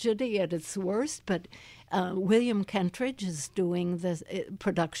tragedy at its worst, but William Kentridge is doing the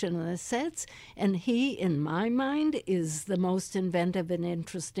production of the sets, and he, in my mind, is the most inventive and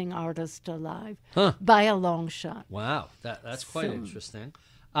interesting artist alive by a long shot. Wow, that's quite interesting.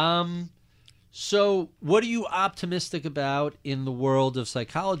 So what are you optimistic about in the world of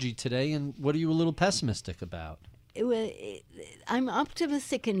psychology today, and what are you a little pessimistic about? I'm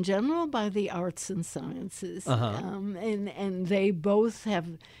optimistic in general by the arts and sciences, and they both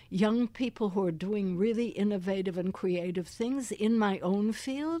have young people who are doing really innovative and creative things. In my own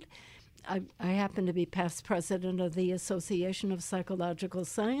field, I happen to be past president of the Association of Psychological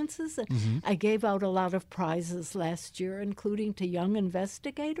Sciences. I gave out a lot of prizes last year, including to young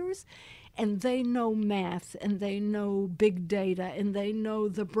investigators. And they know math, and they know big data, and they know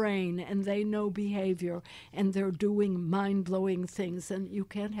the brain, and they know behavior, and they're doing mind-blowing things. And you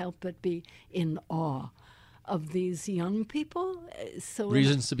can't help but be in awe of these young people. So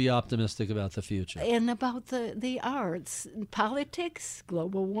Reasons to be optimistic about the future. And about the arts, politics,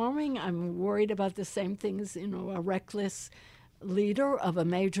 global warming. I'm worried about the same things, a reckless leader of a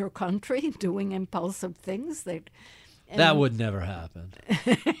major country doing impulsive things that would never happen.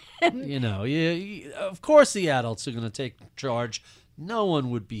 Of course the adults are going to take charge. No one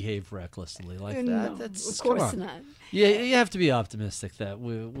would behave recklessly like that. No, of course not. Yeah, you have to be optimistic that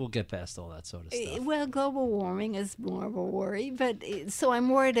we'll get past all that sort of stuff. Well, global warming is more of a worry, so I'm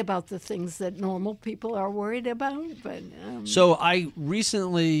worried about the things that normal people are worried about. But so I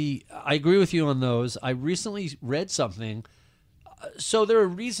agree with you on those. I recently read something. So there are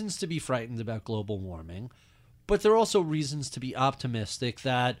reasons to be frightened about global warming, but there are also reasons to be optimistic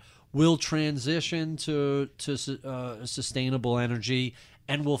that we'll transition to sustainable energy,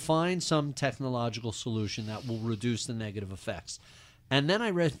 and we'll find some technological solution that will reduce the negative effects. And then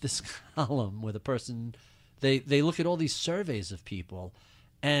I read this column where the person, they look at all these surveys of people,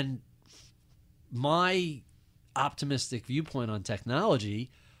 and my optimistic viewpoint on technology,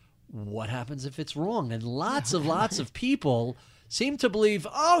 what happens if it's wrong? And lots of people seem to believe,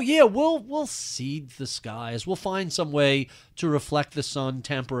 oh yeah, we'll seed the skies, we'll find some way to reflect the sun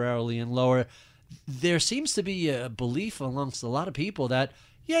temporarily and lower. There seems to be a belief amongst a lot of people that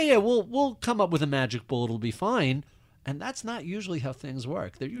we'll come up with a magic bullet, it'll be fine. And that's not usually how things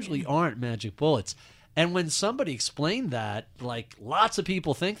work. There usually aren't magic bullets. And when somebody explained that, like lots of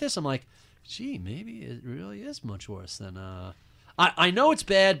people think this, I'm like, gee, maybe it really is much worse than I know it's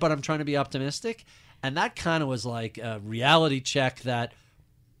bad, but I'm trying to be optimistic. And that kind of was like a reality check that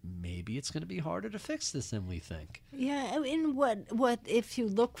maybe it's going to be harder to fix this than we think. Yeah, I mean, what if you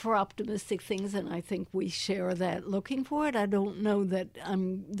look for optimistic things, and I think we share that looking for it, I don't know that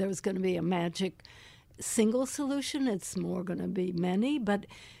there's going to be a magic single solution. It's more going to be many. But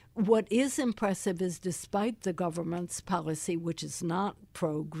what is impressive is despite the government's policy, which is not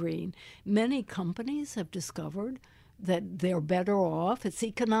pro-green, many companies have discovered that they're better off. It's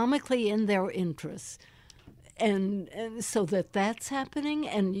economically in their interests. And so that's happening.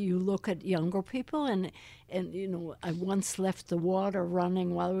 And you look at younger people, and I once left the water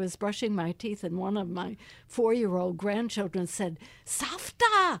running while I was brushing my teeth, and one of my 4-year-old grandchildren said,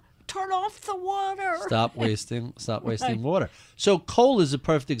 "Savta, turn off the water. Stop wasting water." So coal is a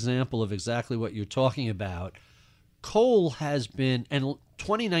perfect example of exactly what you're talking about. Coal has been, and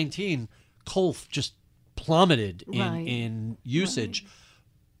 2019, coal just plummeted in usage. Right.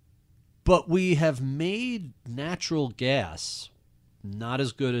 But we have made natural gas, not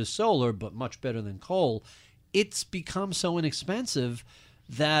as good as solar, but much better than coal. It's become so inexpensive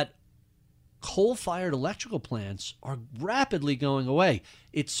that coal-fired electrical plants are rapidly going away.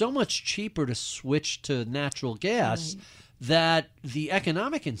 It's so much cheaper to switch to natural gas that the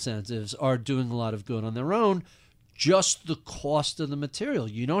economic incentives are doing a lot of good on their own. Just the cost of the material.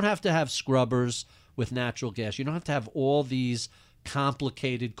 You don't have to have scrubbers with natural gas. You don't have to have all these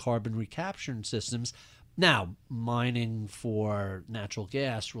complicated carbon recapture systems. Now, mining for natural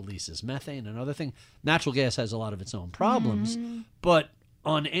gas releases methane, another thing. Natural gas has a lot of its own problems, but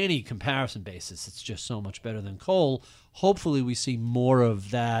on any comparison basis, it's just so much better than coal. Hopefully we see more of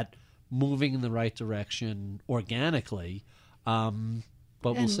that moving in the right direction organically, but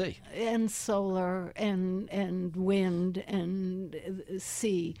we'll see. And solar and wind and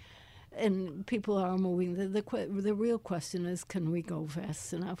sea. And people are moving. The real question is, can we go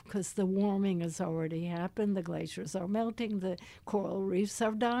fast enough? Because the warming has already happened. The glaciers are melting. The coral reefs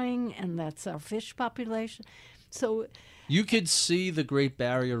are dying, and that's our fish population. So You could see the Great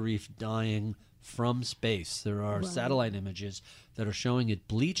Barrier Reef dying from space. There are Right. satellite images that are showing it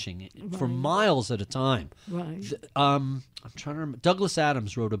bleaching for Right. miles at a time. right. I'm trying to remember. Douglas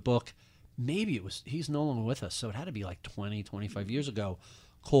Adams wrote a book, he's no longer with us, so it had to be like 20, 25 years ago,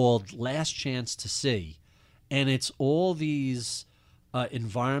 called Last Chance to See. And it's all these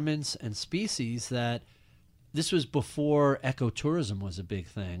environments and species that this was before ecotourism was a big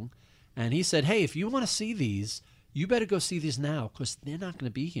thing. And he said, hey, if you want to see these, you better go see these now because they're not going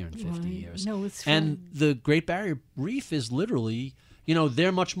to be here in 50 Right. years. No, it's and fine. the Great Barrier Reef is literally,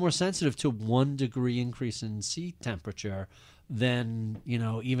 they're much more sensitive to 1 degree increase in sea temperature than,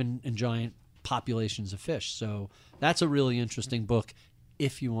 even in giant populations of fish. So that's a really interesting book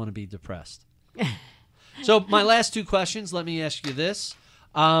if you want to be depressed. So my last 2 questions, let me ask you this.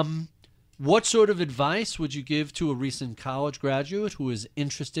 What sort of advice would you give to a recent college graduate who is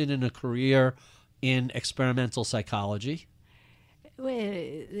interested in a career in experimental psychology? Well,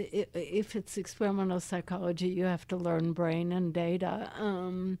 if it's experimental psychology, you have to learn brain and data.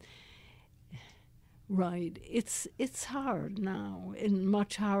 Right. It's hard now, and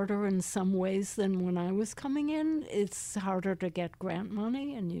much harder in some ways than when I was coming in. It's harder to get grant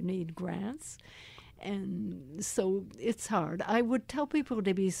money, and you need grants. And so it's hard. I would tell people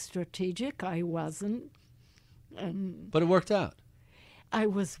to be strategic. I wasn't. And But it worked out. I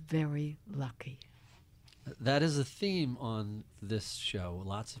was very lucky. That is a theme on this show.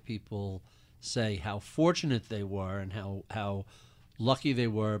 Lots of people say how fortunate they were and how lucky they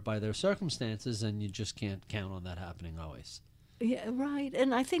were by their circumstances, and you just can't count on that happening always. Yeah, right.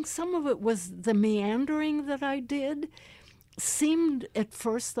 And I think some of it was the meandering that I did. Seemed at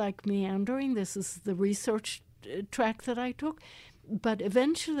first like meandering. This is the research track that I took. But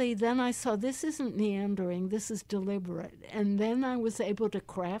eventually then I saw this isn't meandering, this is deliberate. And then I was able to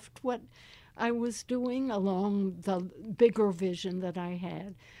craft what I was doing along the bigger vision that I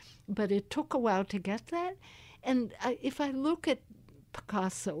had. But it took a while to get that. And if I look at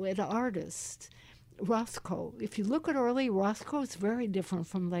Picasso, at artists, Rothko, if you look at early Rothko, it's very different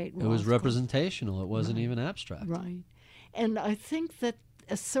from late Rothko. It was representational. It wasn't even abstract. Right. And I think that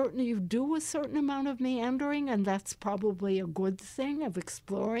you do a certain amount of meandering, and that's probably a good thing of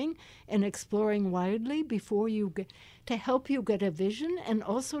exploring and exploring widely before you get, to help you get a vision and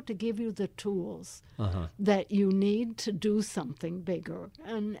also to give you the tools that you need to do something bigger.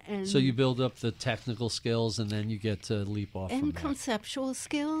 And So you build up the technical skills, and then you get to leap off from and there. conceptual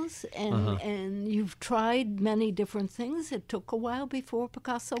skills, and you've tried many different things. It took a while before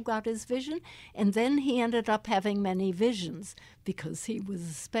Picasso got his vision, and then he ended up having many visions because he was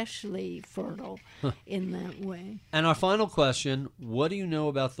especially fertile in that way. And our final question, what do you know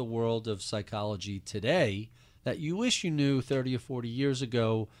about the world of psychology today that you wish you knew 30 or 40 years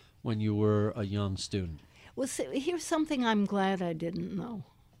ago when you were a young student? Well, here's something I'm glad I didn't know.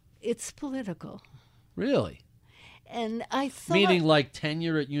 It's political. Really? And I thought... Meaning like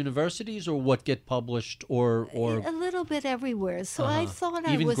tenure at universities or what get published or a little bit everywhere. So I thought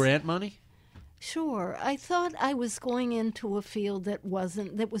I was... even grant money? Sure. I thought I was going into a field that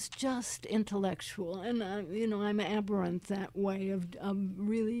was just intellectual. And, I'm aberrant that way of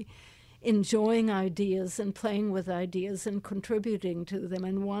really enjoying ideas and playing with ideas and contributing to them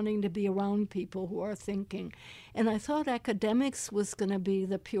and wanting to be around people who are thinking. And I thought academics was going to be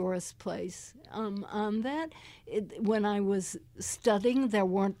the purest place on that. When I was studying, there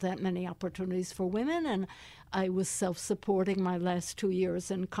weren't that many opportunities for women, and I was self-supporting my last 2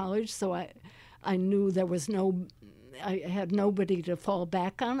 years in college, so I knew I had nobody to fall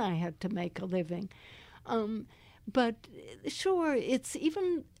back on. I had to make a living. But sure, it's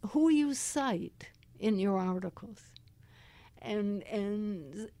even who you cite in your articles and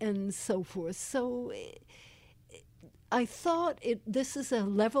so forth. So I thought this is a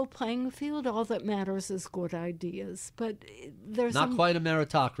level playing field. All that matters is good ideas. But there's Not quite a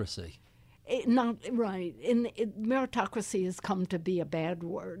meritocracy. Not right. Meritocracy has come to be a bad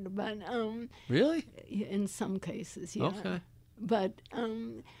word, but Really? in some cases, yeah. Okay. But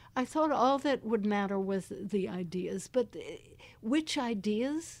I thought all that would matter was the ideas. But which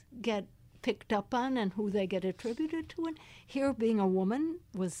ideas get picked up on and who they get attributed to, and here being a woman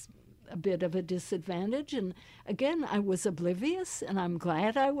was a bit of a disadvantage. And again, I was oblivious, and I'm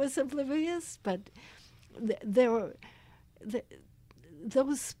glad I was oblivious. But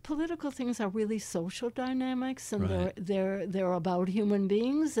those political things are really social dynamics, and Right. they're about human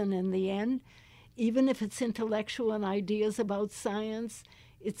beings. And in the end, even if it's intellectual and ideas about science,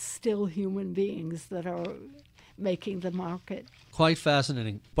 it's still human beings that are making the market. Quite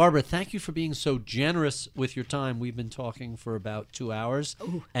fascinating. Barbara, thank you for being so generous with your time. We've been talking for about 2 hours,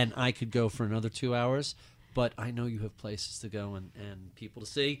 and I could go for another 2 hours. but I know you have places to go and people to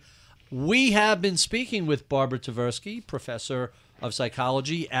see. We have been speaking with Barbara Tversky, professor of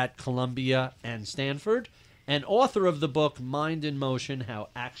psychology at Columbia and Stanford, and author of the book Mind in Motion, How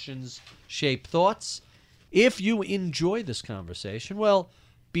Actions Shape Thoughts. If you enjoy this conversation, well,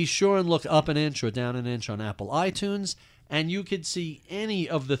 be sure and look up an inch or down an inch on Apple iTunes, and you could see any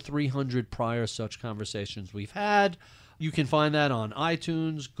of the 300 prior such conversations we've had. You can find that on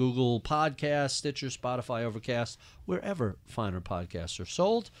iTunes, Google Podcasts, Stitcher, Spotify, Overcast, wherever finer podcasts are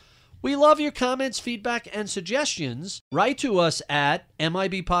sold. We love your comments, feedback, and suggestions. Write to us at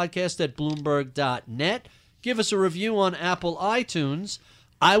mibpodcast@bloomberg.net. Give us a review on Apple iTunes.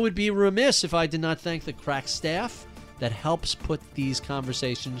 I would be remiss if I did not thank the crack staff that helps put these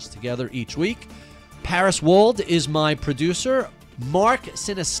conversations together each week. Paris Wald is my producer. Mark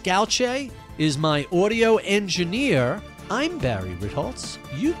Siniscalce is my audio engineer. I'm Barry Ritholtz.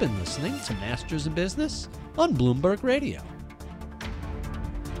 You've been listening to Masters in Business on Bloomberg Radio.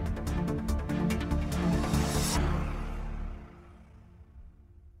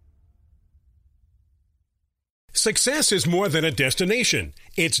 Success is more than a destination.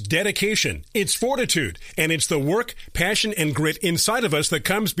 It's dedication, it's fortitude, and it's the work, passion, and grit inside of us that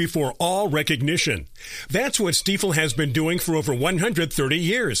comes before all recognition. That's what Stifel has been doing for over 130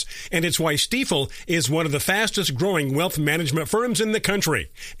 years, and it's why Stifel is one of the fastest growing wealth management firms in the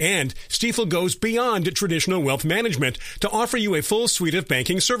country. And Stifel goes beyond traditional wealth management to offer you a full suite of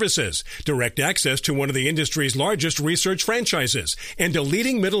banking services, direct access to one of the industry's largest research franchises, and a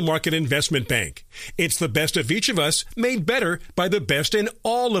leading middle market investment bank. It's the best of each of us made better by the best in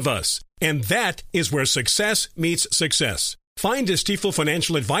all of us. And that is where success meets success. Find a Stifel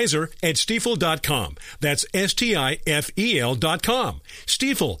financial advisor at Stifel.com. That's Stifel.com.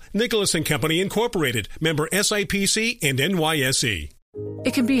 Stifel, Nicholas & Company Incorporated, member SIPC and NYSE.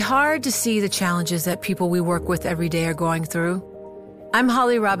 It can be hard to see the challenges that people we work with every day are going through. I'm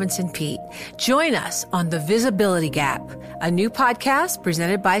Holly Robinson Peete. Join us on The Visibility Gap, a new podcast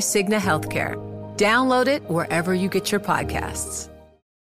presented by Cigna Healthcare. Download it wherever you get your podcasts.